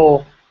black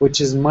hole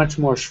which is much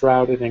more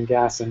shrouded in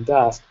gas and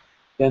dust,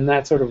 then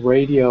that sort of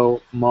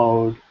radio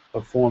mode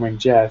of forming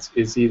jets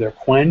is either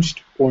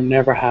quenched or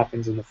never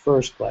happens in the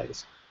first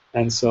place.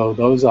 And so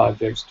those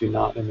objects do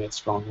not emit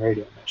strong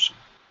radio emission.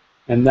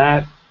 And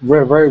that,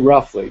 very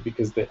roughly,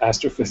 because the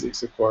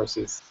astrophysics, of course,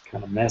 is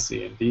kind of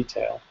messy in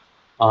detail,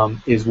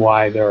 is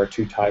why there are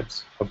two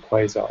types of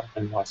quasar,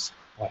 and why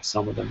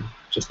some of them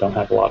just don't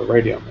have a lot of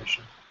radio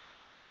emission.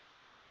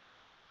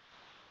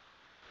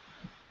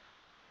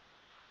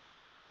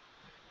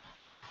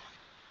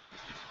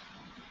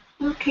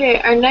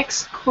 Okay, our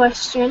next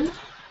question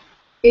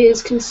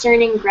is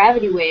concerning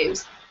gravity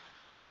waves.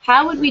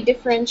 How would we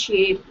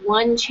differentiate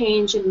one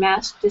change in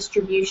mass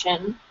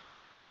distribution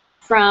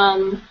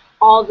from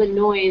all the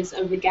noise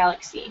of the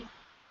galaxy?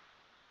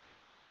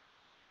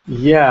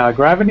 Yeah,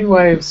 gravity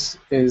waves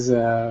is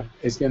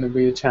going to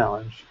be a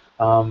challenge.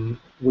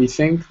 We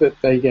think that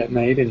they get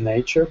made in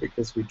nature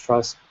because we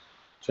trust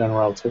general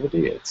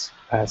relativity. It's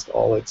passed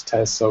all its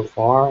tests so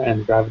far,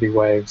 and gravity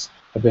waves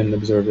have been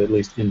observed at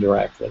least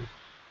indirectly.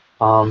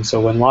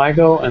 So when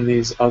LIGO and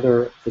these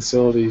other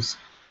facilities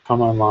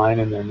come online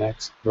in their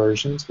next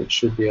versions, which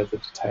should be able to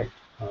detect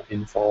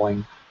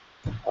infalling,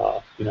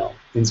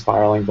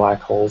 inspiraling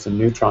black holes and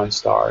neutron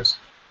stars,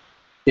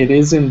 it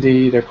is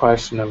indeed a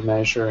question of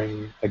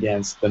measuring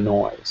against the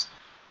noise.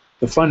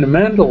 The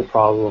fundamental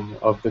problem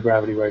of the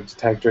gravity wave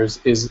detectors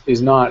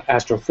is not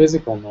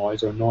astrophysical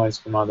noise or noise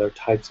from other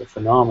types of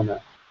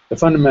phenomena. The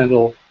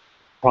fundamental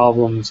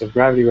problems of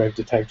gravity wave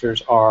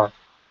detectors are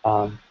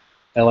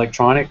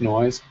electronic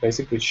noise,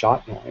 basically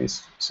shot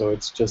noise. So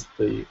it's just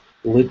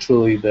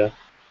literally the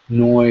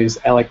noise,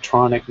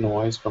 electronic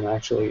noise from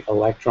actually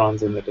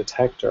electrons in the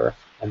detector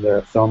and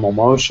their thermal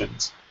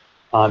motions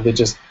that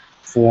just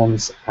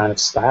forms kind of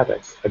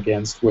static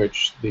against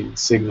which the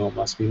signal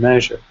must be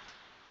measured.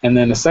 And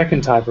then a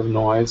second type of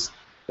noise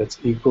that's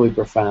equally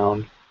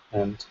profound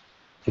and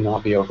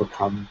cannot be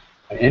overcome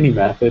by any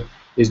method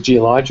is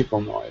geological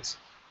noise.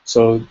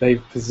 So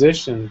they've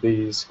positioned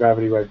these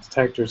gravity wave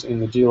detectors in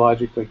the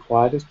geologically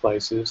quietest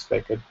places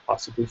they could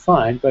possibly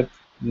find, but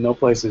no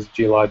place is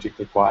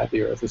geologically quiet.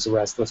 The Earth is a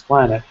restless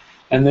planet.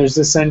 And there's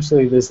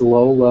essentially this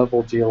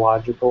low-level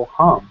geological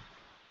hum.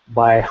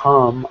 By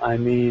hum, I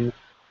mean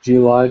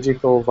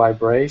geological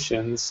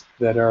vibrations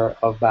that are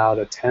about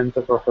 1/10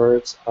 of a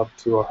hertz up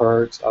to a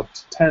hertz up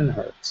to 10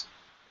 hertz.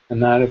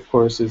 And that, of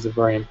course, is a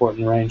very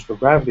important range for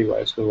gravity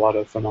waves, because a lot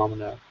of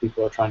phenomena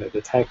people are trying to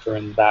detect are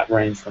in that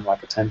range from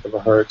like 1/10 of a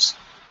hertz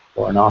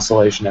or an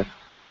oscillation at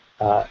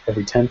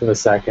every 1/10 of a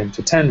second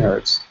to 10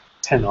 hertz,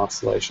 10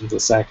 oscillations a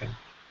second.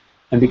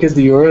 And because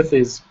the Earth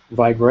is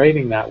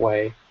vibrating that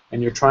way,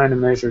 and you're trying to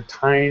measure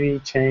tiny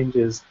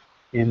changes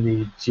in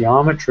the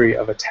geometry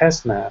of a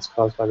test mass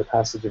caused by the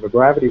passage of a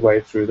gravity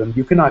wave through them,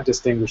 you cannot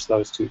distinguish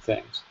those two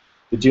things.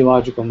 The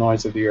geological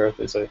noise of the Earth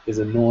is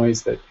a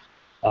noise that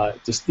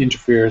just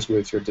interferes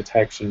with your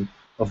detection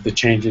of the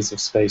changes of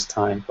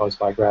space-time caused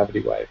by gravity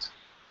waves.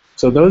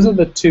 So those are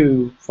the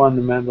two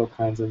fundamental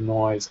kinds of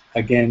noise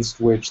against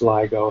which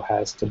LIGO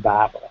has to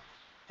battle,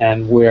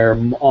 and where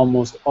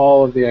almost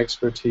all of the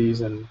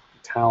expertise and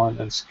talent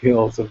and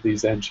skills of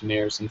these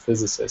engineers and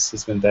physicists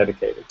has been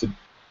dedicated to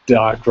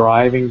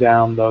driving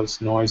down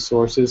those noise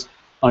sources,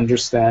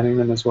 understanding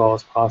them as well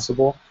as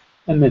possible,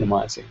 and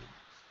minimizing them.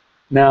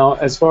 Now,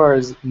 as far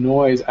as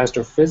noise,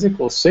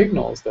 astrophysical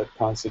signals that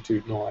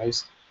constitute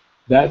noise,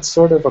 that's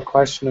sort of a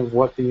question of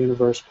what the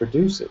universe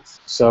produces.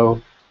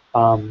 So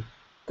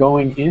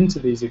going into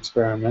these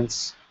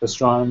experiments,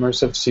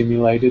 astronomers have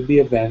simulated the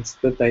events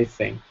that they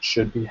think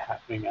should be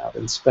happening out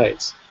in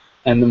space.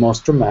 And the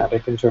most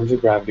dramatic in terms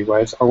of gravity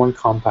waves are when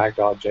compact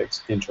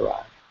objects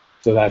interact.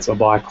 So that's a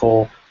black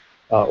hole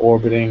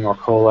orbiting or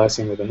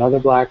coalescing with another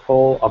black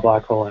hole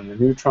and a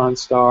neutron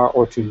star,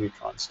 or two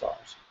neutron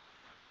stars.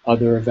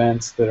 Other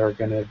events that are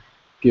going to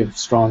give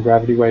strong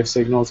gravity wave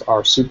signals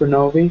are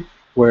supernovae,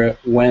 where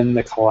when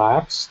the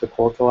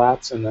core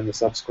collapse, and then the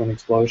subsequent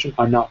explosion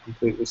are not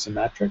completely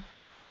symmetric,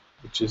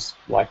 which is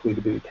likely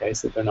to be the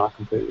case that they're not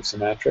completely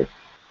symmetric,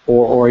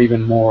 or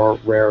even more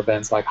rare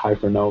events like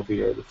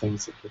hypernovae, or the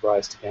things that give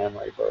rise to gamma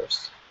ray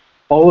bursts.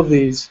 All of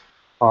these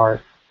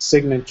are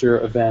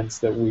signature events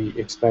that we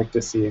expect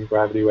to see in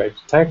gravity wave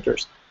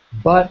detectors,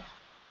 but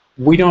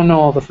we don't know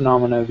all the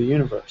phenomena of the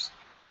universe.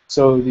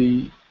 So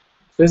the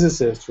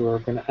physicists who are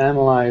going to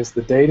analyze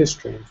the data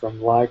stream from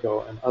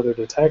LIGO and other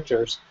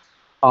detectors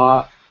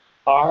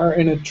are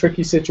in a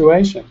tricky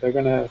situation. They're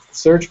going to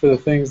search for the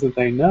things that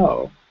they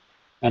know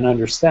and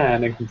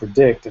understand and can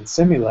predict and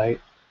simulate.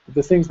 But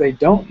the things they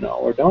don't know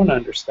or don't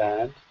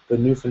understand, the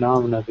new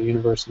phenomena the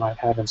universe might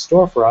have in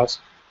store for us,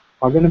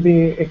 are going to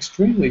be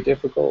extremely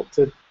difficult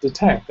to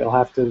detect. They'll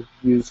have to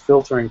use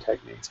filtering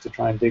techniques to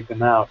try and dig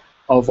them out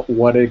of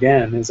what,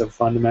 again, is a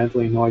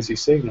fundamentally noisy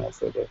signal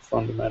for the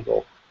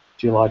fundamental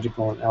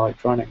geological and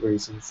electronic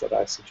reasons that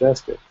I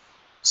suggested.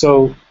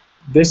 So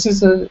this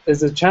is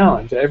a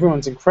challenge.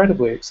 Everyone's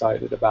incredibly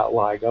excited about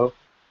LIGO,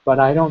 but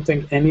I don't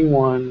think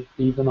anyone,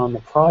 even on the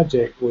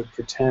project, would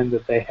pretend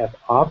that they have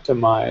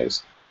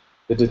optimized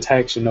the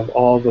detection of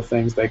all the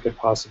things they could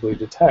possibly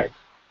detect.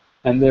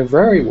 And they're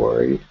very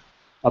worried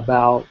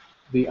about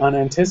the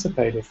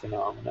unanticipated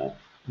phenomena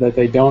that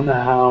they don't know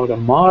how to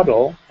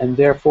model, and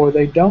therefore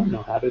they don't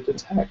know how to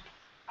detect.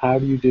 How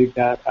do you dig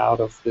that out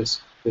of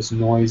this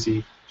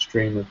noisy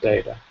stream of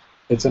data?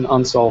 It's an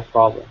unsolved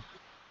problem.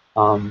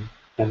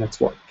 And it's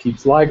what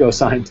keeps LIGO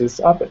scientists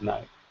up at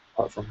night,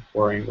 apart from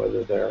worrying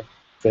whether their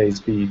Phase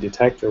B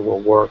detector will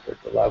work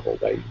at the level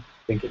they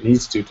think it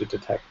needs to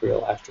detect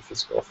real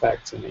astrophysical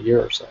effects in a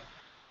year or so.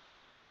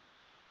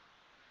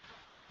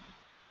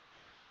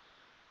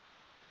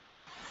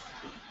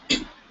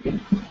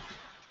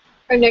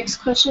 Our next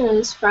question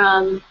is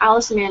from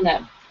Alice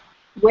Amanda.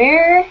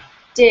 Where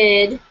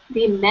did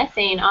the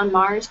methane on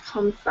Mars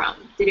come from?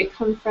 Did it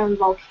come from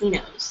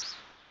volcanoes?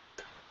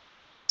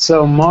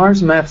 So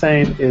Mars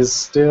methane is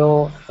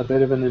still a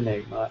bit of an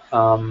enigma.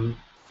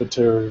 But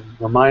to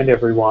remind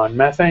everyone,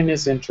 methane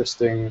is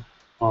interesting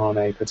on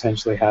a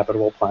potentially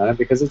habitable planet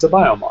because it's a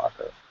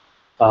biomarker.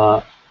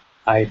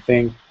 I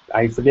think,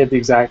 I forget the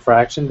exact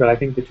fraction, but I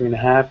think between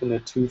half and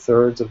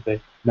 2/3 of the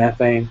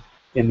methane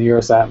in the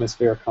Earth's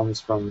atmosphere comes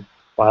from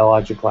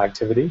biological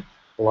activity.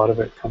 A lot of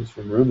it comes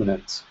from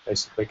ruminants,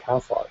 basically cow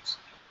farts.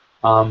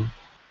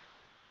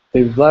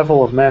 The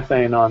level of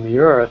methane on the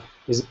Earth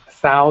is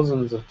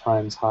thousands of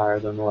times higher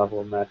than the level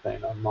of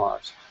methane on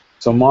Mars.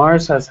 So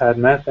Mars has had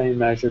methane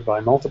measured by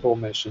multiple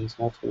missions,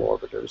 multiple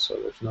orbiters, so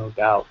there's no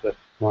doubt that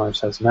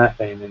Mars has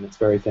methane in its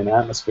very thin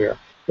atmosphere.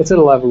 It's at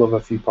a level of a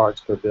few parts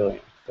per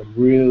billion, so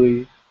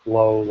really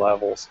low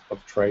levels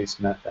of trace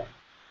methane.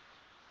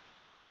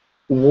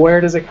 Where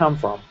does it come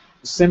from?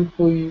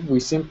 We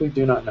simply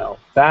do not know.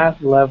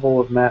 That level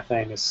of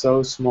methane is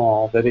so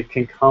small that it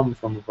can come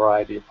from a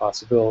variety of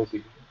possible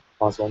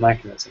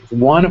mechanisms.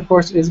 One, of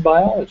course, is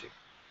biology.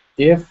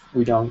 If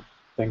we don't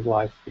think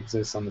life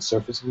exists on the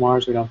surface of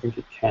Mars, we don't think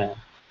it can.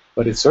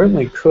 But it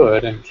certainly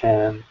could and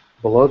can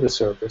below the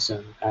surface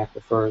in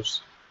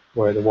aquifers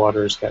where the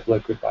water is kept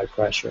liquid by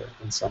pressure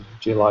and some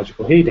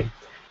geological heating.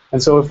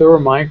 And so if there were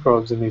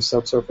microbes in these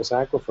subsurface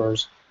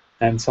aquifers,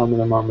 and some of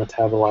them are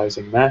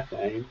metabolizing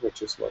methane,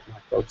 which is what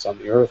microbes on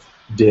the Earth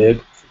did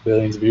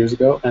billions of years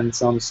ago, and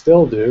some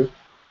still do,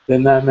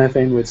 then that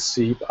methane would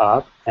seep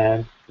up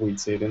and we'd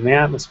see it in the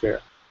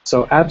atmosphere.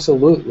 So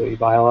absolutely,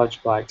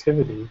 biological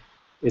activity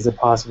is a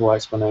possible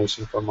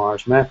explanation for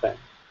Mars methane.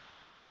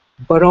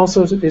 But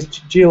also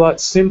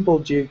simple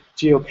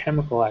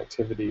geochemical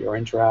activity or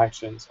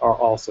interactions are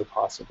also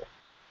possible.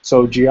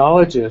 So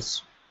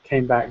geologists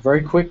came back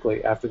very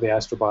quickly after the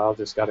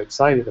astrobiologists got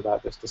excited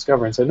about this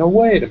discovery and said, no,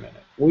 wait a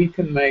minute, we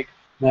can make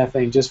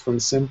methane just from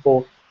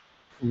simple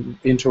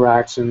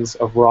interactions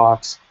of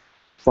rocks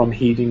from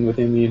heating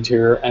within the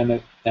interior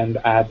and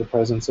add the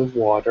presence of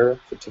water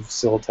to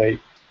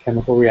facilitate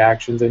chemical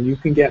reactions, and you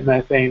can get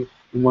methane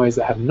in ways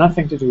that have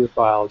nothing to do with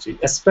biology,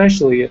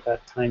 especially at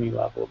that tiny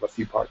level of a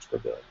few parts per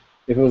billion.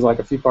 If it was like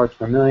a few parts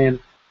per million,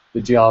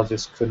 the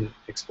geologists couldn't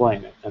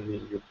explain it, and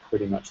then you're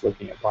pretty much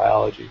looking at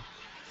biology.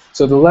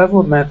 So the level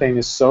of methane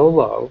is so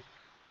low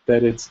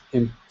that it's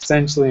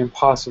essentially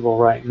impossible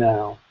right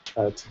now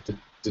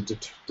to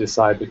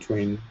decide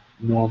between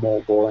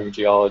normal, boring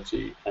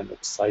geology and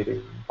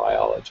exciting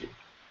biology.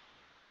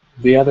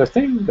 The other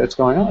thing that's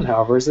going on,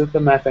 however, is that the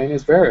methane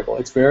is variable.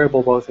 It's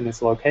variable both in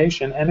its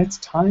location and its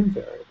time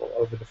variable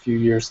over the few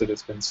years that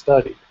it's been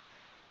studied.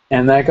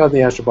 And that got the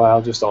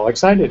astrobiologists all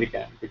excited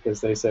again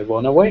because they said,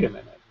 well, no, wait a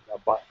minute.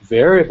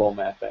 Variable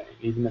methane,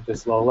 even at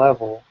this low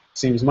level,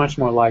 seems much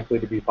more likely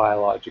to be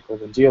biological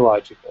than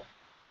geological.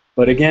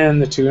 But again,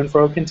 the to and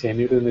fro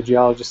continued, and the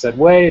geologist said,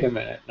 wait a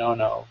minute,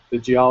 no, the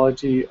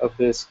geology of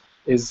this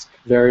is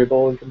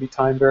variable and can be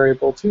time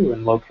variable too,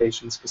 and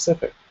location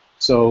specific.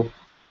 So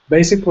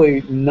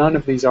basically, none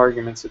of these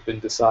arguments have been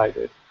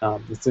decided.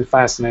 It's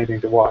fascinating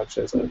to watch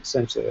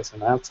essentially as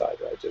an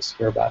outsider. I just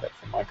hear about it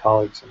from my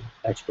colleagues and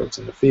experts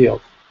in the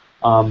field.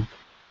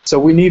 So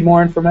we need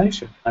more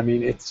information. I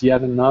mean, it's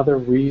yet another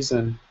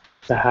reason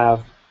to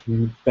have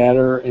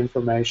better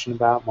information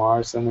about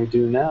Mars than we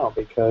do now,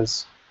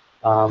 because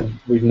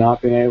we've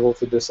not been able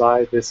to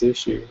decide this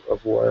issue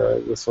of where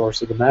the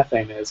source of the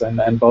methane is, and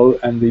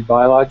the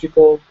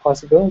biological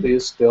possibility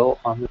is still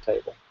on the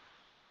table.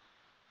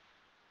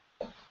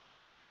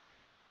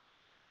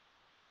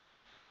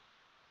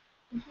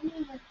 How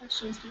many more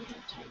questions do we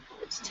have time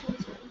for? It's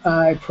 10:30.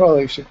 I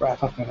probably should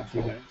wrap up in a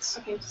few minutes.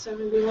 Okay, so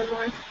maybe one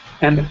more.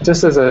 And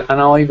just and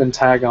I'll even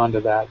tag on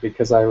to that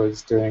because I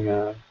was doing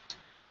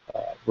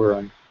we're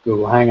on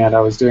Google Hangout. I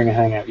was doing a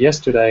Hangout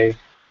yesterday,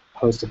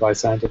 hosted by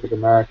Scientific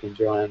American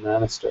Joanne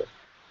Manister,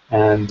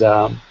 and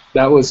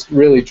that was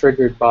really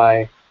triggered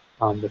by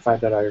the fact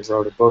that I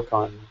wrote a book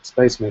on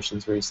space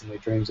missions recently,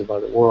 Dreams of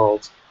Other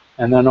Worlds,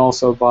 and then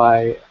also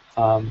by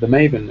the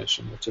MAVEN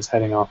mission, which is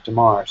heading off to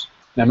Mars.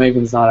 Now,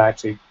 MAVEN's not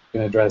actually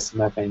going to address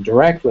methane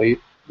directly.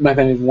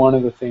 Methane is one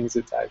of the things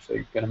it's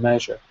actually going to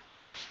measure.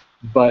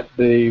 But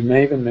the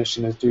MAVEN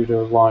mission is due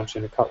to launch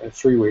in about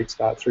 3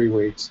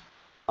 weeks.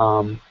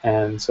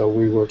 And so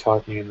we were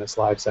talking in this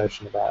live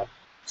session about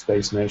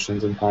space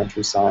missions and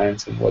planetary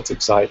science and what's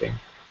exciting.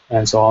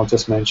 And so I'll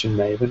just mention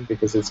MAVEN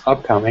because it's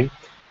upcoming.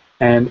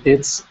 And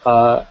it's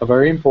a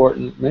very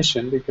important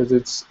mission because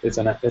it's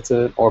an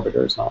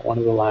orbiter. It's not one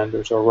of the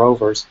landers or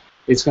rovers.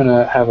 It's going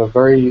to have a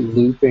very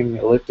looping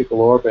elliptical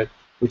orbit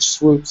which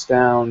swoops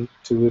down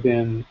to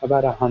within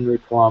about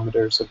 100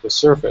 kilometers of the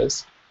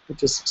surface,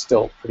 which is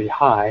still pretty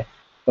high,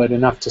 but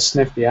enough to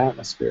sniff the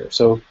atmosphere.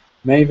 So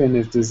MAVEN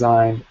is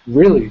designed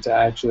really to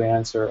actually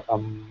answer a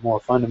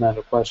more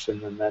fundamental question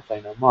than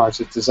methane on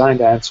Mars. It's designed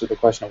to answer the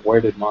question of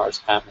where did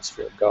Mars'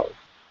 atmosphere go?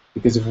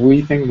 Because if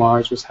we think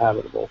Mars was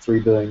habitable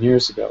 3 billion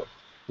years ago,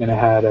 and it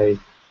had a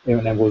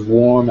and it was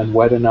warm and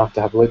wet enough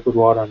to have liquid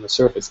water on the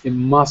surface, it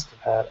must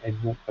have had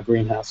a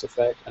greenhouse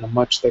effect and a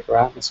much thicker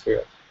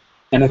atmosphere.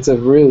 And it's a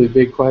really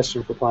big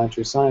question for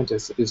planetary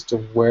scientists as to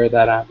where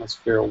that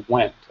atmosphere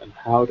went and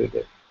how did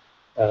it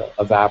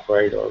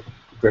evaporate or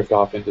drift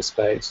off into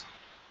space,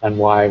 and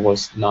why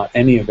was not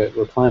any of it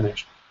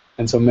replenished.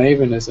 And so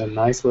MAVEN is a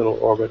nice little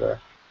orbiter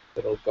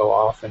that'll go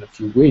off in a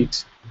few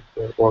weeks.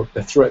 The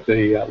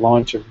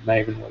launch of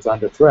MAVEN was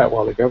under threat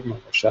while the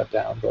government was shut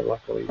down, but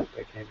luckily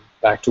they came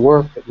back to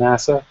work at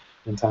NASA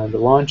in time to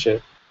launch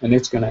it, and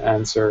it's going to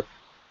answer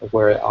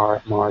where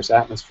our Mars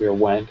atmosphere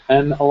went,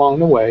 and along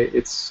the way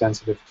it's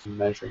sensitive to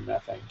measuring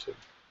methane too.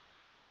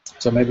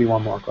 So maybe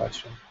one more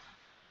question.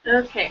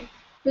 Okay,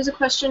 here's a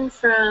question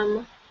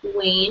from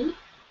Wayne.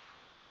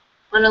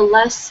 On a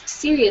less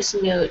serious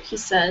note, he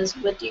says,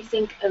 what do you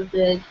think of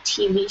the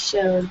TV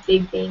show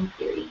Big Bang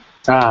Theory?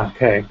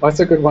 Okay. Well, that's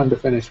a good one to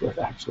finish with,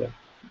 actually.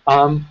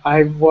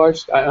 I've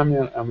watched, I'm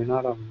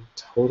not a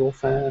total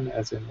fan,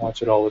 as in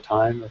watch it all the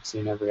time. I've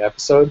seen every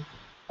episode.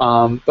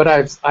 But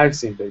I've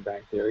seen Big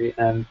Bang Theory,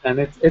 and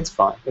it's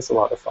fun. It's a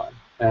lot of fun.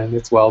 And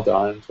it's well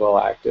done, it's well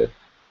acted,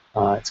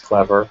 it's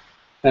clever.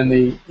 And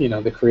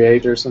the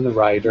creators and the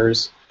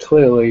writers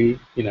clearly,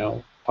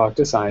 talk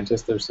to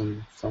scientists. There's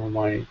some of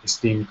my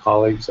esteemed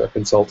colleagues or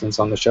consultants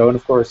on the show, and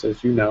of course,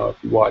 as you know,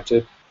 if you watch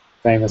it,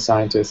 famous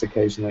scientists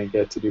occasionally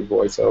get to do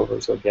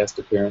voiceovers or guest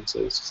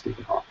appearances.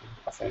 Stephen Hawking,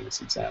 a famous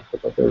example,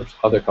 but there's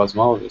other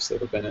cosmologists that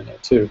have been in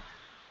it too.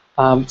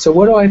 So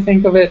what do I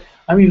think of it?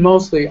 I mean,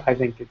 mostly I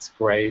think it's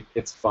great.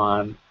 It's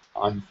fun.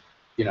 I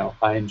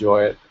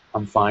enjoy it.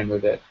 I'm fine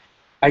with it.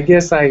 I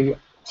guess I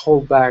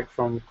hold back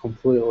from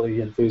completely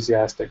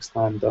enthusiastic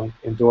slam dunk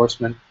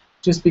endorsement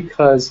just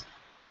because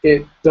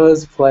it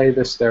does play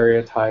the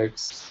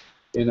stereotypes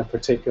in a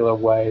particular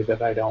way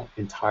that I don't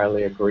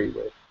entirely agree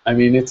with. I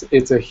mean,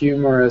 it's a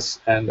humorous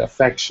and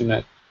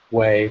affectionate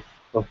way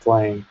of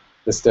playing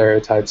the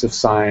stereotypes of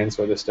science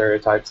or the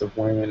stereotypes of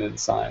women in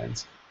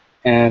science.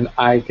 And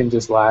I can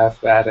just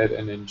laugh at it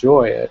and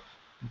enjoy it.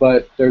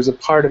 But there's a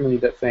part of me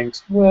that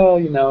thinks, well,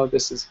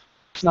 this is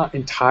not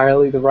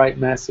entirely the right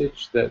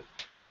message, that,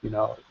 the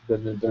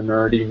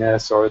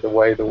nerdiness or the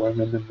way the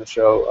women in the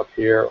show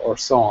appear or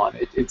so on.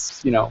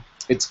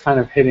 It's kind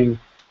of hitting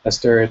a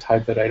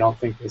stereotype that I don't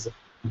think is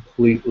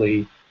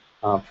completely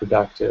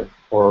productive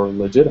or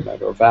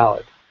legitimate or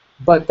valid.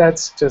 But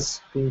that's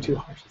just being too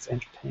harsh. It's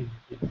entertaining.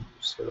 You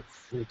sort of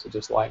need to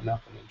just lighten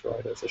up and enjoy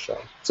it as a show.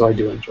 So I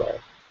do enjoy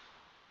it.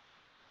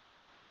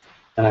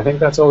 And I think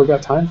that's all we've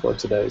got time for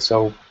today.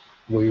 So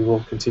we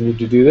will continue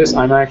to do this.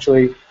 I'm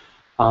actually,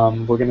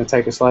 we're going to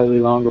take a slightly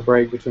longer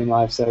break between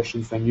live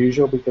sessions than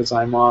usual because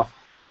I'm off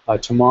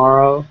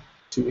tomorrow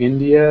to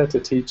India to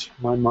teach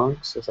my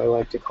monks, as I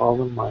like to call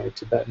them, my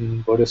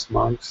Tibetan Buddhist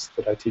monks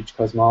that I teach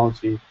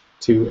cosmology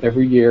to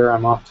every year.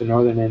 I'm off to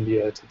northern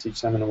India to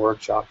teach them in a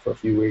workshop for a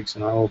few weeks,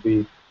 and I will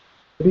be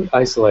pretty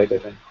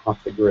isolated and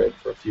off the grid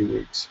for a few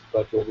weeks,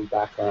 but we'll be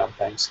back around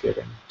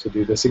Thanksgiving to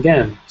do this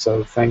again.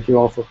 So thank you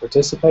all for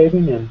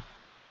participating, and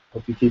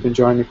hope you keep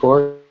enjoying the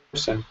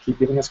course and keep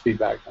giving us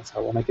feedback. That's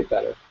how we'll make it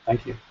better.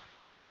 Thank you.